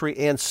adultery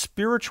and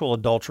spiritual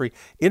adultery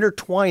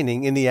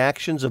intertwining in the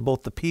actions of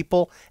both the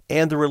people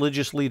and the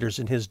religious leaders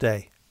in his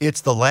day.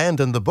 It's The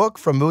Land and the Book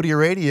from Moody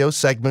Radio,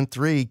 Segment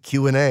 3,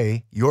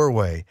 Q&A, Your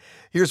Way.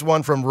 Here's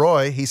one from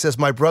Roy. He says,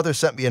 my brother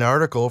sent me an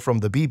article from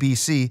the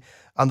BBC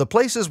on the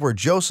places where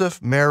Joseph,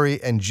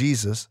 Mary, and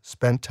Jesus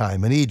spent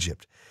time in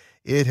Egypt.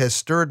 It has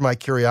stirred my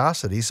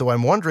curiosity, so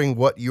I'm wondering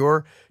what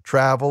your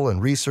travel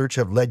and research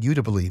have led you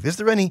to believe. Is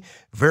there any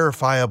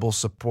verifiable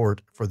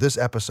support for this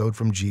episode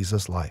from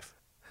Jesus' life?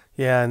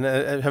 Yeah,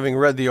 and having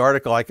read the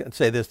article, I can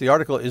say this. The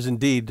article is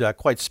indeed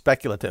quite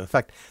speculative. In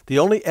fact, the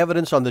only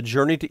evidence on the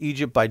journey to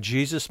Egypt by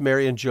Jesus,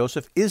 Mary, and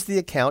Joseph is the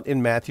account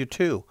in Matthew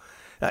 2.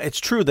 It's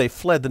true they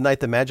fled the night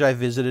the Magi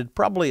visited,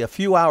 probably a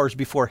few hours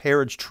before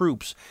Herod's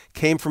troops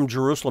came from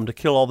Jerusalem to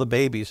kill all the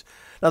babies.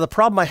 Now, the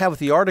problem I have with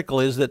the article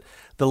is that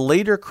the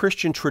later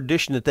Christian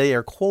tradition that they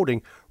are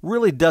quoting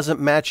really doesn't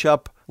match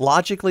up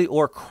logically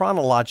or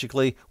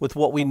chronologically with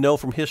what we know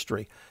from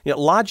history.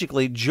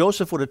 Logically,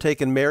 Joseph would have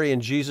taken Mary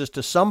and Jesus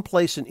to some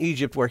place in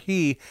Egypt where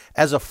he,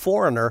 as a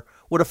foreigner,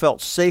 would have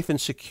felt safe and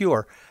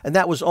secure, and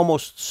that was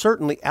almost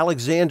certainly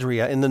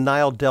Alexandria in the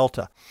Nile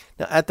Delta.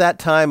 Now, at that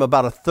time,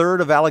 about a third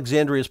of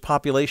Alexandria's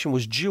population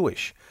was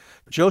Jewish.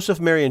 Joseph,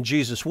 Mary, and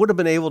Jesus would have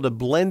been able to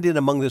blend in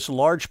among this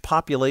large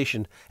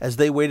population as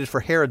they waited for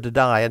Herod to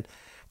die. And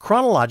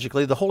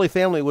chronologically, the Holy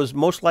Family was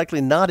most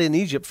likely not in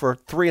Egypt for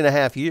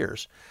 3.5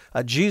 years.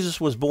 Jesus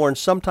was born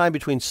sometime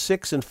between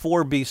 6 and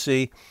 4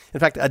 BC. In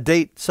fact, a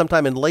date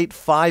sometime in late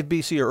 5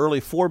 BC or early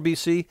 4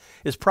 BC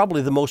is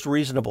probably the most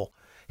reasonable.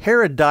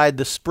 Herod died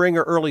the spring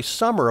or early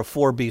summer of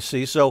 4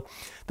 BC, so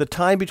the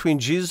time between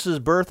Jesus'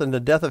 birth and the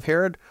death of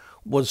Herod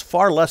was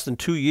far less than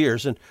 2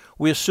 years, and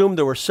we assume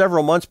there were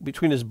several months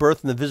between his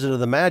birth and the visit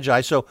of the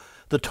Magi, so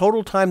the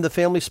total time the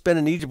family spent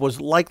in Egypt was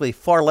likely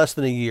far less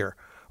than a year.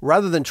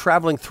 Rather than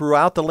traveling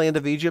throughout the land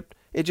of Egypt,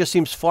 it just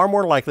seems far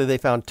more likely they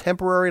found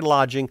temporary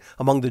lodging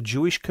among the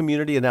Jewish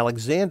community in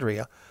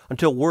Alexandria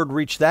until word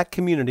reached that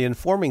community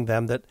informing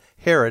them that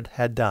Herod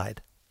had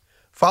died.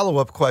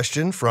 Follow-up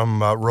question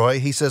from Roy.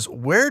 He says,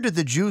 where did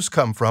the Jews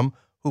come from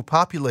who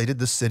populated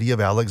the city of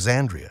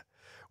Alexandria?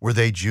 Were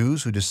they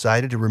Jews who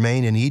decided to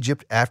remain in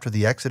Egypt after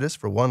the Exodus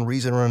for one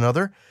reason or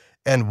another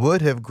and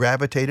would have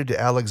gravitated to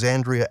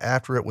Alexandria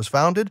after it was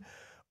founded?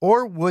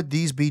 Or would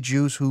these be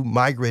Jews who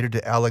migrated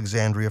to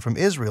Alexandria from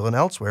Israel and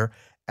elsewhere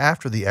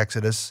after the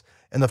Exodus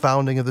and the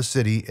founding of the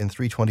city in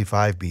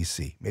 325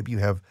 BC? Maybe you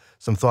have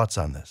some thoughts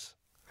on this.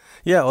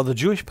 Yeah, well, the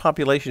Jewish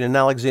population in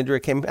Alexandria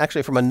came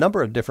actually from a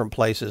number of different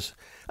places.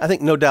 I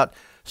think no doubt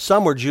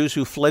some were Jews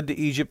who fled to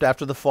Egypt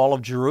after the fall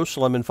of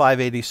Jerusalem in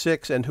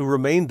 586 and who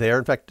remained there.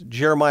 In fact,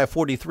 Jeremiah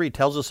 43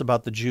 tells us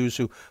about the Jews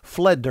who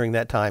fled during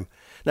that time.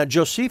 Now,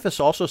 Josephus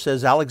also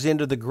says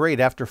Alexander the Great,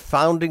 after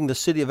founding the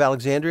city of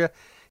Alexandria,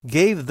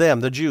 gave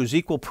them, the Jews,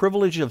 equal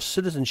privilege of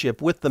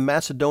citizenship with the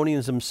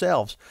Macedonians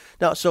themselves.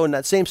 Now, so in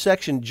that same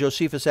section,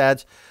 Josephus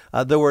adds,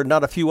 there were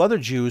not a few other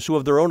Jews who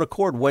of their own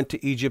accord went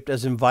to Egypt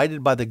as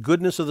invited by the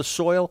goodness of the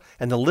soil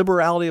and the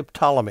liberality of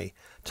Ptolemy.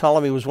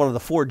 Ptolemy was one of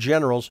the 4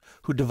 generals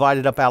who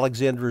divided up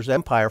Alexander's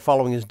empire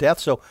following his death,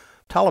 so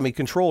Ptolemy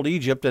controlled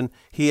Egypt, and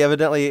he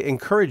evidently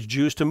encouraged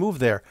Jews to move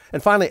there.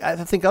 And finally, I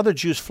think other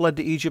Jews fled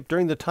to Egypt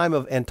during the time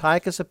of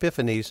Antiochus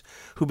Epiphanes,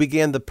 who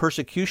began the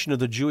persecution of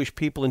the Jewish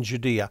people in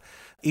Judea.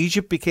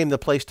 Egypt became the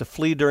place to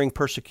flee during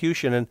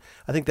persecution, and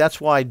I think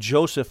that's why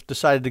Joseph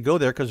decided to go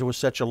there, because there was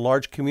such a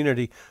large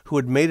community who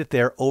had made it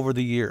there over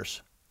the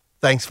years.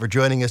 Thanks for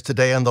joining us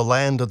today on The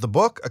Land of the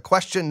Book. A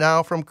question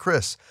now from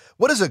Chris.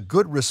 What is a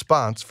good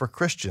response for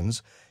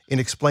Christians in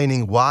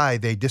explaining why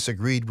they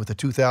disagreed with the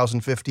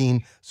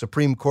 2015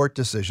 Supreme Court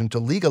decision to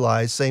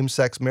legalize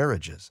same-sex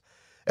marriages?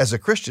 As a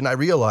Christian, I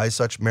realize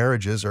such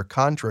marriages are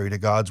contrary to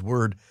God's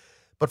Word,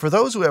 but for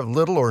those who have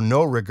little or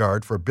no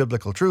regard for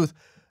biblical truth,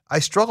 I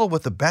struggle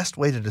with the best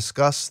way to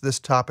discuss this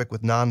topic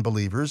with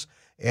non-believers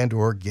and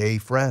or gay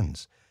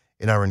friends.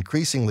 In our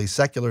increasingly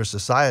secular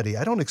society,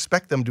 I don't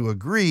expect them to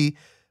agree,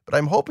 but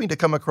I'm hoping to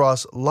come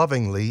across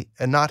lovingly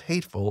and not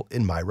hateful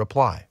in my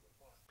reply.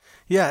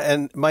 Yeah,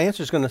 and my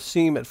answer is going to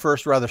seem at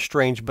first rather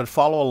strange, but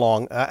follow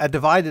along. I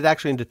divide it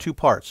actually into two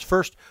parts.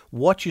 First,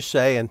 what you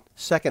say, and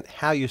second,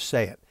 how you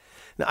say it.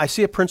 Now, I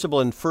see a principle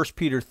in 1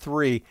 Peter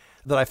 3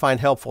 that I find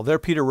helpful. There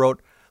Peter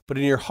wrote, "But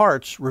in your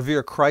hearts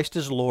revere Christ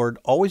as Lord,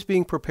 always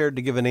being prepared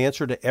to give an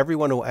answer to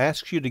everyone who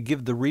asks you to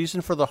give the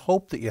reason for the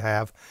hope that you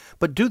have,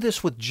 but do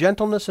this with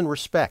gentleness and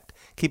respect,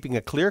 keeping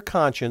a clear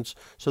conscience,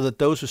 so that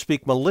those who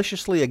speak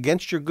maliciously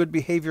against your good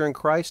behavior in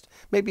Christ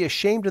may be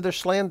ashamed of their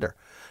slander."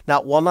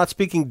 Now, while not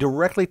speaking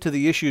directly to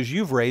the issues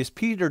you've raised,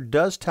 Peter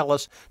does tell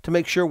us to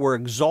make sure we're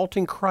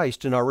exalting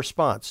Christ in our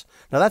response.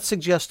 Now, that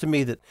suggests to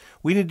me that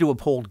we need to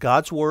uphold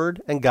God's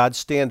word and God's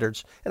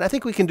standards, and I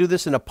think we can do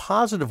this in a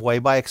positive way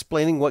by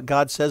explaining what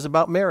God says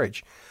about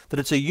marriage, that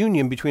it's a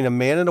union between a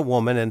man and a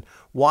woman, and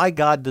why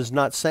God does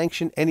not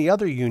sanction any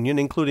other union,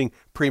 including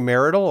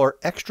premarital or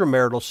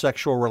extramarital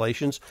sexual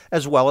relations,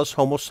 as well as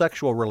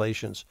homosexual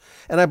relations.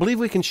 And I believe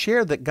we can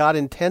share that God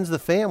intends the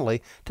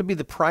family to be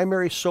the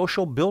primary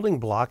social building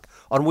block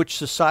on which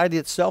society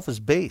itself is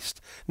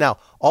based. Now,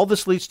 all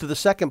this leads to the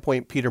second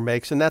point Peter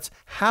makes, and that's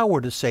how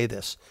we're to say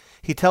this.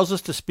 He tells us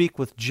to speak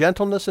with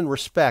gentleness and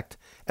respect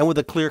and with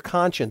a clear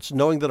conscience,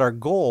 knowing that our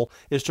goal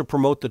is to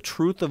promote the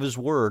truth of his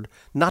word,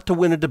 not to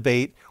win a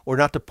debate or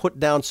not to put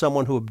down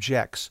someone who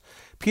objects.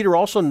 Peter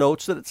also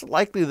notes that it's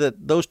likely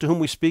that those to whom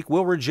we speak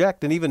will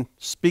reject and even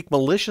speak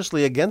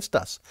maliciously against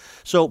us.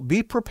 So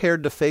be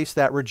prepared to face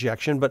that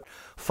rejection, but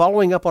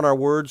following up on our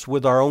words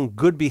with our own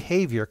good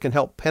behavior can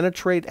help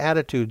penetrate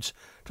attitudes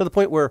to the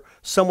point where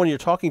someone you're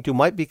talking to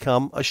might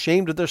become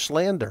ashamed of their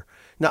slander.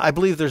 Now, I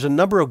believe there's a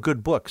number of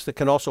good books that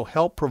can also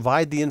help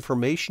provide the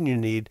information you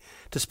need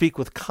to speak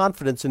with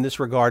confidence in this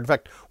regard. In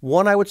fact,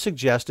 one I would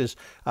suggest is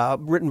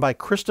written by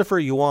Christopher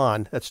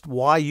Yuan, that's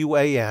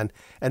Y-U-A-N,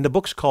 and the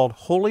book's called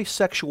Holy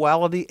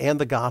Sexuality and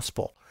the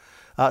Gospel.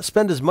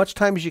 Spend as much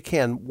time as you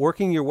can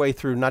working your way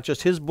through not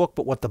just his book,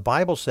 but what the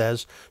Bible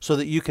says, so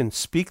that you can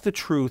speak the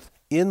truth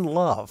in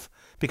love,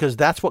 because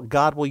that's what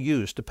God will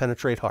use to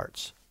penetrate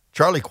hearts.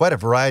 Charlie, quite a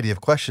variety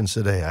of questions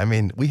today. I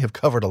mean, we have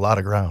covered a lot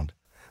of ground.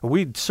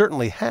 We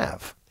certainly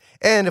have.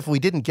 And if we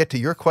didn't get to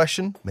your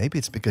question, maybe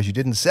it's because you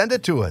didn't send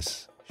it to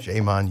us.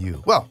 Shame on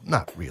you. Well,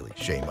 not really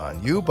shame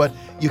on you, but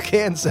you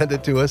can send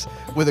it to us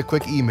with a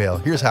quick email.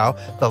 Here's how: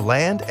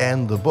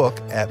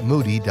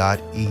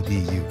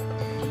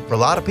 thelandandthebook@moody.edu. For a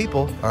lot of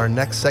people, our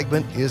next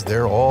segment is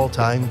their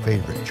all-time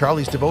favorite.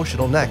 Charlie's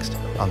devotional next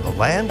on The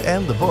Land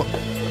and the Book.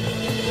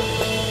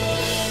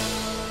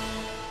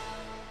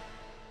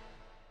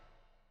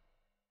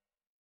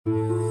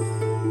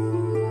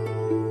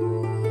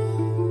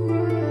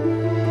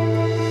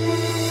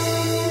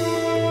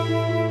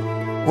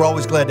 We're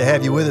always glad to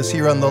have you with us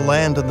here on The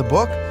Land and the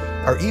Book.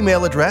 Our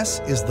email address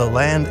is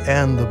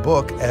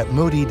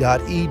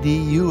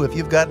thelandandthebook@moody.edu. If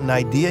you've got an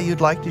idea you'd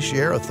like to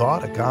share, a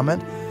thought, a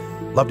comment,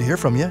 love to hear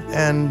from you.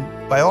 And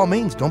by all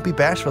means, don't be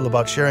bashful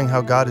about sharing how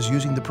God is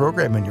using the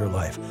program in your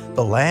life.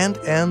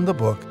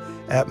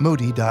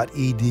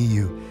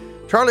 thelandandthebook@moody.edu.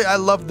 Charlie, I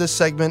love this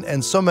segment,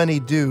 and so many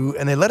do,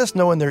 and they let us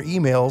know in their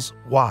emails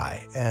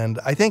why. And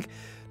I think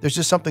there's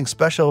just something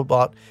special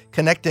about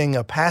connecting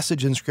a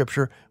passage in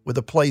Scripture with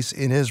a place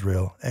in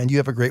Israel, and you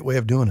have a great way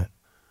of doing it.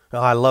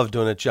 Oh, I love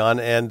doing it, John.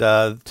 And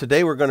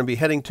today we're going to be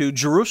heading to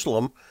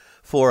Jerusalem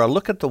for a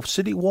look at the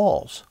city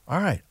walls.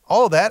 All right.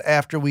 All of that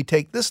after we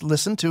take this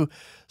listen to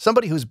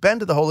somebody who's been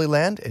to the Holy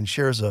Land and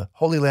shares a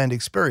Holy Land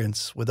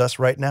experience with us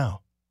right now.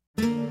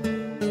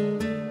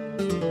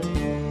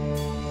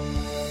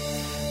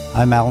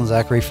 I'm Alan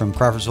Zachary from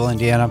Crawfordsville,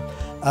 Indiana.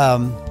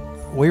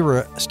 We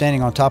were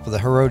standing on top of the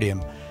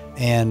Herodium,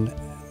 and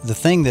the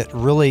thing that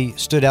really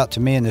stood out to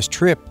me in this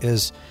trip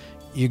is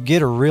you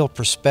get a real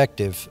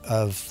perspective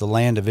of the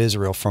land of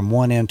Israel from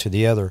one end to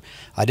the other.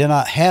 I did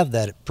not have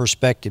that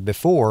perspective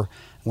before.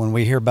 When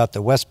we hear about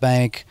the West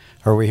Bank,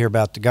 or we hear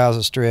about the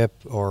Gaza Strip,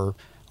 or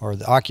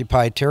the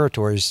occupied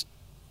territories,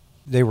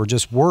 they were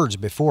just words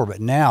before, but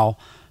now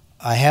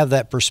I have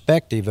that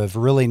perspective of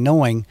really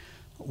knowing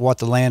what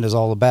the land is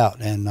all about,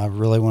 and I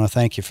really want to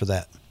thank you for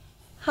that.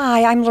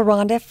 Hi, I'm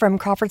LaRonda from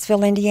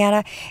Crawfordsville,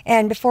 Indiana,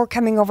 and before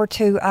coming over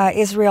to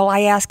Israel,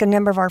 I asked a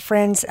number of our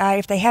friends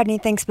if they had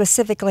anything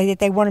specifically that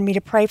they wanted me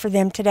to pray for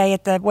them today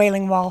at the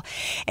Wailing Wall.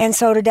 And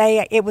so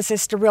today it was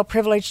just a real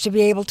privilege to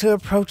be able to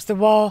approach the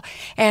wall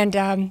and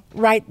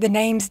write the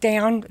names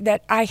down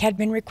that I had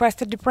been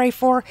requested to pray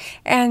for,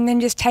 and then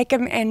just take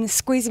them and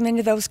squeeze them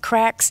into those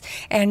cracks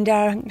and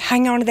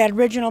hang on to that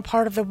original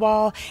part of the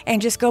wall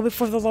and just go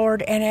before the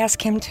Lord and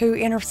ask Him to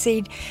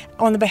intercede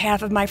on the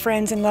behalf of my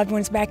friends and loved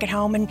ones back at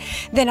home. And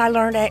then I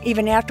learned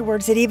even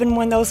afterwards that even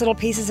when those little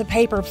pieces of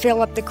paper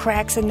fill up the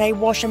cracks and they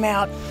wash them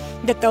out,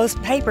 that those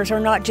papers are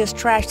not just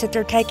trash, that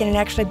they're taken and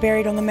actually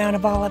buried on the Mount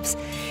of Olives.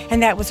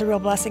 And that was a real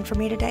blessing for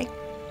me today.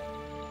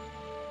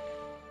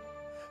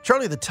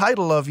 Charlie, the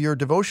title of your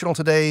devotional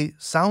today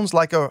sounds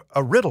like a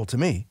riddle to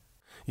me.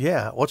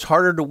 Yeah, what's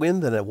harder to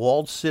win than a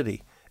walled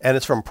city? And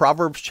it's from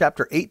Proverbs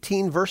chapter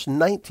 18, verse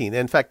 19.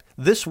 In fact,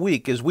 this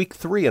week is week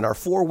 3 in our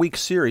 4-week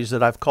series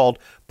that I've called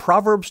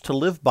Proverbs to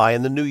Live By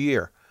in the New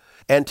Year.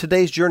 And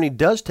today's journey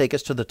does take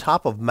us to the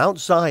top of Mount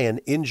Zion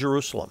in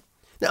Jerusalem.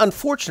 Now,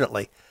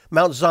 unfortunately,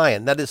 Mount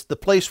Zion, that is the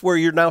place where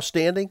you're now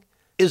standing,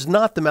 is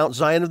not the Mount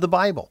Zion of the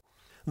Bible.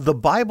 The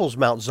Bible's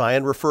Mount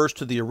Zion refers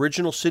to the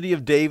original city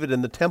of David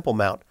and the Temple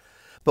Mount,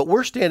 but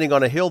we're standing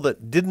on a hill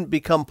that didn't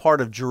become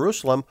part of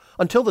Jerusalem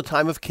until the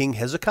time of King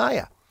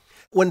Hezekiah.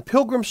 When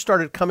pilgrims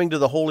started coming to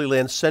the Holy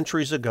Land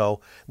centuries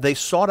ago, they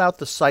sought out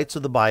the sites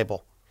of the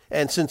Bible.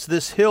 And since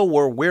this hill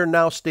where we're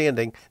now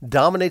standing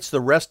dominates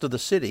the rest of the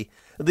city,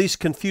 these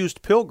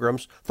confused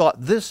pilgrims thought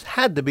this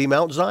had to be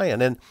Mount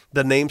Zion, and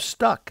the name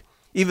stuck,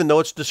 even though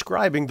it's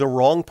describing the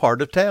wrong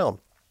part of town.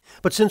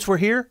 But since we're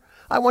here,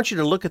 I want you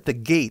to look at the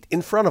gate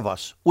in front of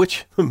us,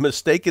 which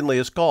mistakenly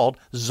is called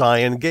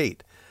Zion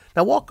Gate.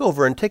 Now walk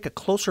over and take a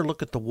closer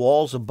look at the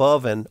walls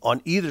above and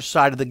on either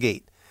side of the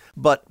gate.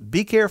 But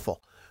be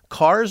careful.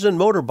 Cars and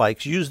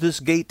motorbikes use this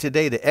gate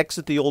today to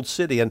exit the old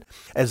city, and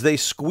as they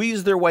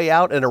squeeze their way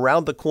out and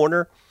around the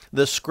corner,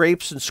 the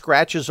scrapes and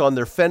scratches on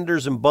their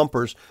fenders and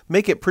bumpers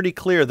make it pretty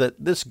clear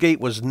that this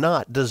gate was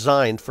not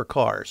designed for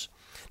cars.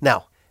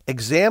 Now,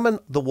 examine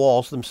the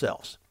walls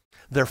themselves.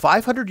 They're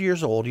 500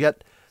 years old,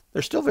 yet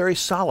they're still very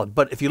solid,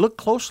 but if you look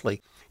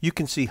closely, you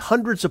can see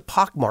hundreds of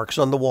pockmarks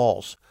on the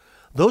walls.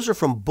 Those are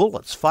from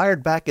bullets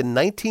fired back in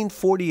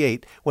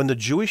 1948 when the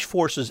Jewish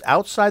forces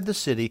outside the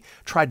city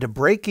tried to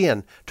break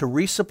in to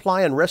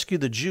resupply and rescue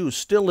the Jews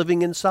still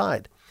living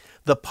inside.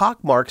 The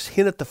pockmarks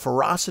hint at the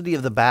ferocity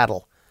of the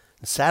battle.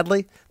 And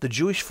sadly, the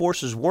Jewish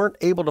forces weren't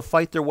able to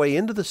fight their way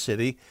into the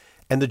city,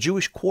 and the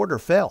Jewish quarter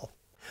fell.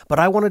 But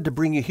I wanted to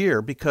bring you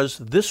here because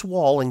this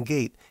wall and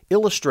gate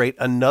illustrate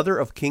another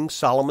of King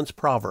Solomon's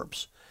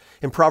proverbs.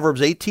 In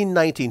Proverbs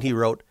 18:19, he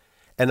wrote,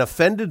 "An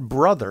offended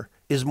brother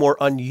is more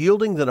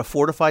unyielding than a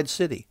fortified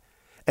city,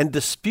 and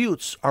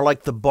disputes are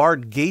like the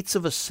barred gates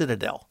of a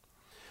citadel."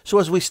 So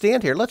as we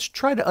stand here, let's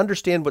try to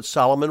understand what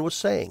Solomon was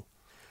saying.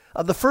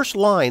 The first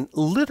line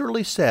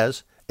literally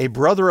says, a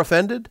brother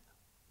offended,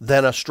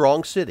 then a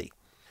strong city.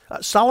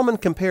 Solomon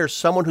compares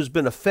someone who's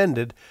been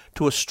offended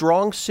to a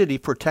strong city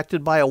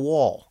protected by a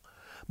wall.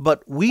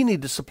 But we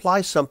need to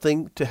supply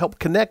something to help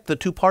connect the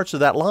two parts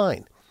of that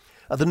line.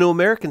 The New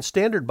American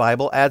Standard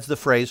Bible adds the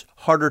phrase,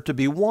 harder to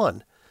be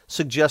won,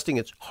 suggesting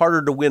it's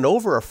harder to win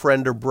over a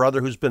friend or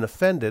brother who's been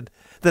offended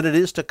than it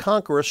is to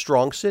conquer a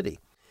strong city.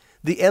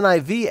 The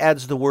NIV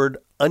adds the word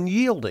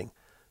unyielding,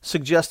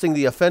 suggesting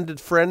the offended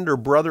friend or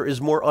brother is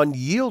more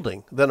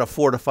unyielding than a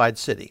fortified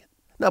city.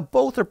 Now,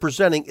 both are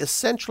presenting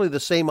essentially the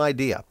same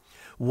idea.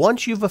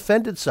 Once you've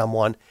offended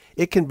someone,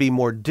 it can be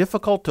more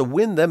difficult to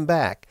win them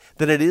back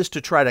than it is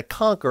to try to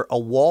conquer a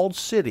walled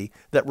city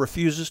that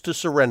refuses to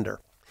surrender.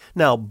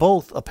 Now,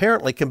 both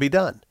apparently can be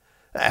done.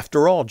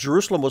 After all,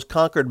 Jerusalem was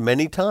conquered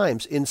many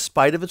times in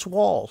spite of its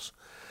walls.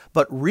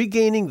 But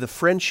regaining the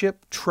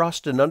friendship,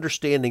 trust, and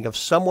understanding of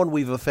someone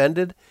we've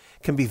offended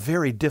can be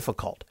very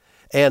difficult.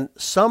 And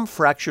some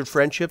fractured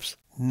friendships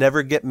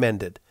never get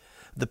mended.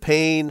 The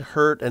pain,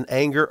 hurt, and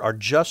anger are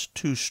just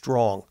too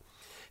strong.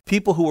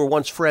 People who were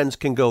once friends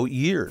can go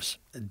years,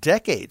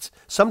 decades,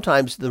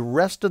 sometimes the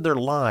rest of their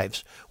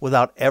lives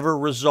without ever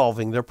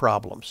resolving their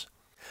problems.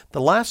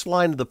 The last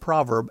line of the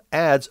proverb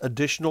adds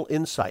additional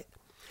insight.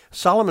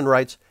 Solomon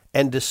writes,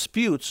 "And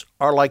disputes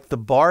are like the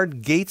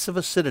barred gates of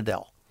a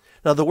citadel."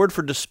 Now, the word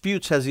for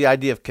disputes has the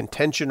idea of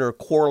contention or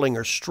quarreling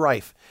or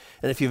strife.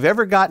 And if you've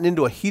ever gotten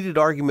into a heated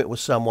argument with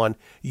someone,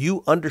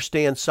 you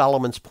understand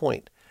Solomon's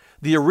point.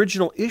 The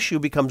original issue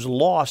becomes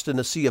lost in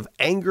a sea of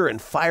anger and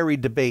fiery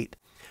debate.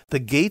 The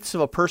gates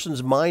of a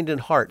person's mind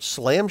and heart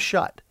slam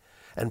shut,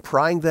 and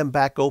prying them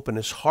back open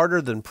is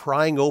harder than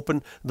prying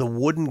open the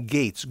wooden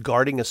gates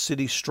guarding a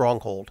city's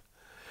stronghold.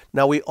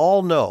 Now, we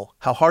all know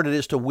how hard it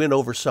is to win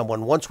over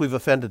someone once we've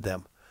offended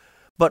them.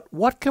 But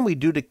what can we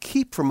do to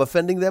keep from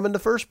offending them in the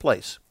first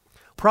place?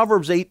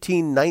 Proverbs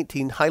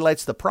 18:19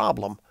 highlights the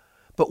problem,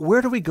 but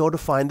where do we go to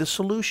find the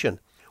solution?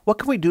 What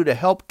can we do to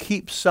help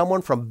keep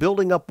someone from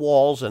building up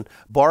walls and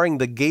barring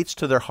the gates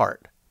to their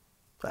heart?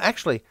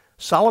 Actually,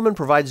 Solomon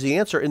provides the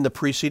answer in the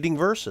preceding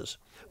verses.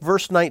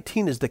 Verse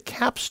 19 is the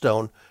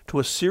capstone to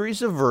a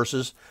series of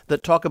verses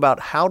that talk about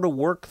how to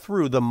work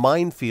through the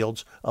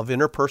minefields of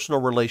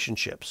interpersonal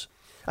relationships.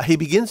 He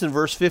begins in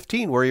verse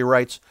 15 where he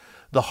writes,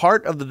 "The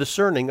heart of the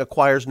discerning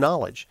acquires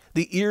knowledge.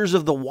 The ears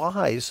of the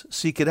wise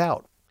seek it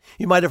out."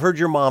 You might have heard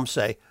your mom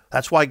say,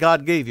 that's why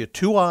God gave you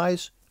 2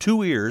 eyes,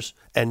 2 ears,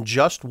 and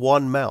just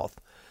 1 mouth.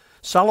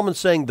 Solomon's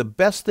saying the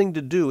best thing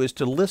to do is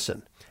to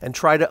listen and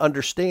try to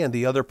understand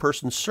the other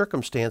person's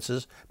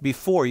circumstances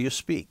before you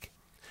speak.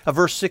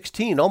 Verse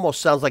 16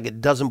 almost sounds like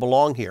it doesn't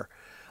belong here.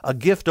 A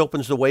gift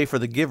opens the way for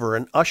the giver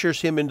and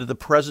ushers him into the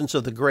presence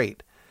of the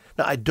great.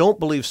 Now, I don't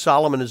believe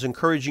Solomon is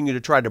encouraging you to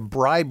try to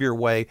bribe your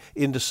way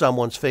into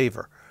someone's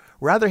favor.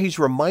 Rather, he's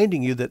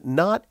reminding you that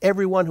not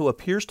everyone who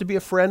appears to be a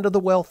friend of the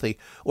wealthy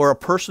or a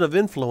person of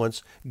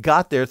influence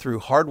got there through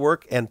hard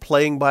work and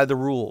playing by the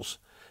rules.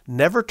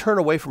 Never turn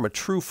away from a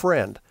true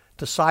friend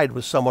to side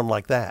with someone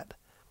like that.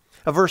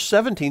 Verse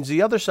 17 is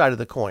the other side of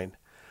the coin.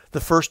 The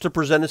first to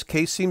present his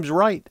case seems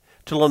right,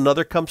 till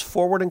another comes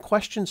forward and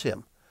questions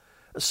him.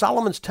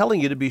 Solomon's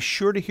telling you to be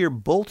sure to hear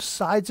both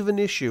sides of an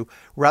issue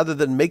rather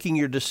than making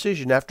your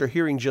decision after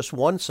hearing just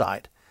one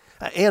side.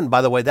 And,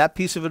 by the way, that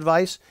piece of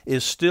advice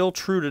is still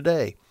true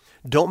today.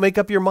 Don't make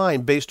up your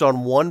mind based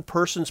on one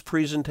person's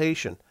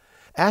presentation.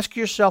 Ask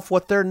yourself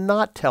what they're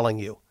not telling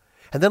you,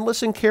 and then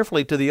listen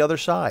carefully to the other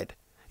side.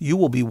 You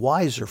will be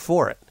wiser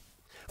for it.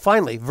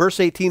 Finally, verse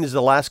 18 is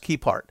the last key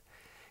part.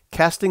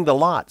 Casting the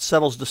lot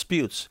settles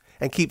disputes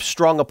and keeps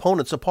strong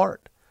opponents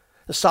apart.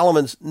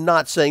 Solomon's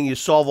not saying you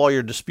solve all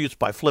your disputes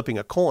by flipping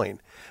a coin,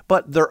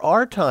 but there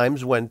are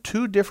times when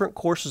two different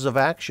courses of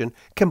action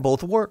can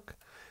both work.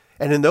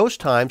 And in those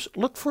times,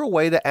 look for a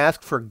way to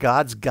ask for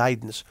God's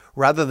guidance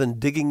rather than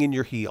digging in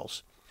your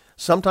heels.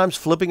 Sometimes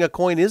flipping a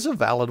coin is a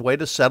valid way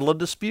to settle a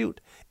dispute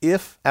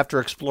if,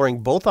 after exploring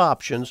both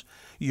options,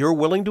 you're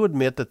willing to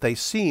admit that they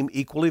seem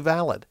equally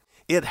valid.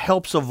 It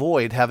helps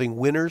avoid having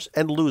winners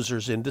and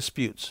losers in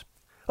disputes.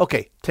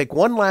 Okay, take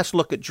one last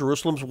look at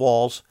Jerusalem's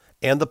walls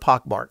and the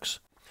pockmarks.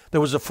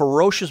 There was a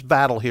ferocious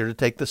battle here to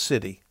take the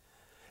city,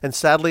 and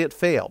sadly it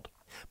failed.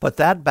 But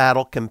that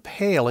battle can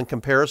pale in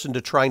comparison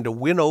to trying to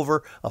win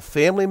over a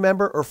family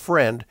member or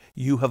friend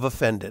you have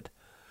offended.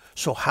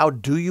 So how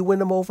do you win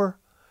them over?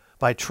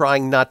 By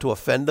trying not to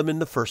offend them in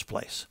the first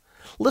place.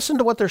 Listen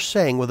to what they're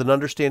saying with an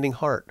understanding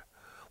heart.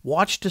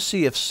 Watch to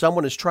see if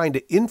someone is trying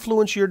to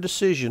influence your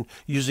decision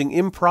using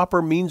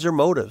improper means or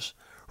motives.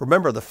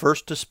 Remember, the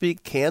first to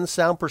speak can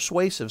sound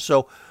persuasive,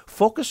 so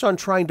focus on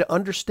trying to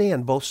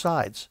understand both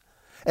sides.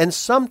 And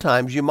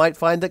sometimes you might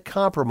find that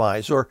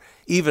compromise, or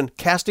even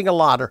casting a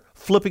lot or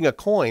flipping a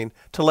coin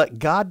to let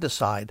God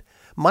decide,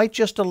 might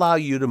just allow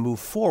you to move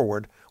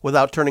forward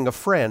without turning a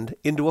friend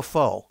into a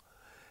foe.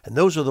 And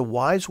those are the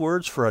wise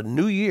words for a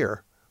new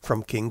year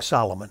from King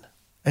Solomon.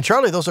 And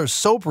Charlie, those are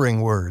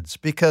sobering words,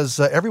 because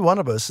every one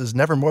of us is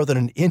never more than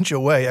an inch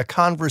away, a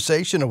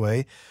conversation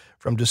away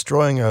from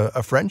destroying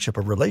a friendship,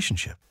 a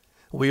relationship.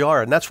 We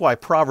are, and that's why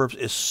Proverbs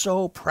is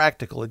so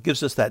practical. It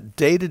gives us that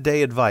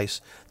day-to-day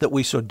advice that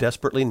we so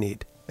desperately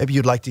need. Maybe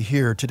you'd like to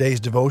hear today's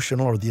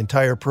devotional or the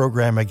entire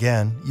program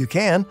again. You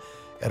can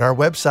at our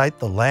website,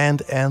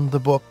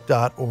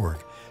 thelandandthebook.org.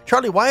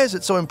 Charlie, why is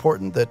it so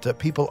important that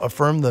people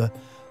affirm the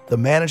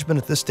management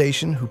at this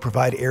station who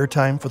provide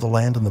airtime for The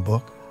Land and the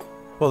Book?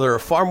 Well, there are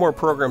far more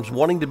programs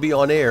wanting to be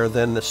on air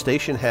than the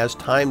station has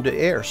time to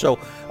air. So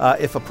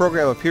if a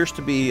program appears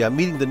to be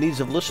meeting the needs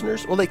of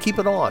listeners, well, they keep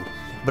it on.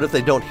 But if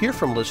they don't hear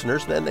from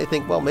listeners, then they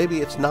think, well,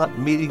 maybe it's not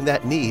meeting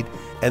that need,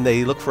 and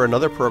they look for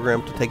another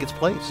program to take its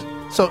place.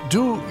 So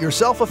do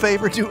yourself a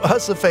favor, do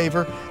us a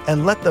favor,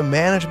 and let the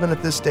management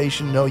at this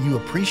station know you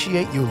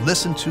appreciate you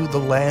listen to The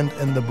Land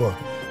and the Book.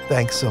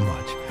 Thanks so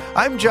much.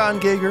 I'm John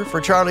Gager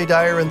for Charlie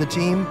Dyer and the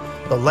team.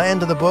 The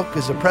Land of the Book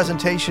is a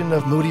presentation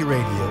of Moody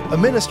Radio, a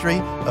ministry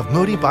of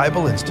Moody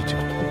Bible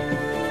Institute.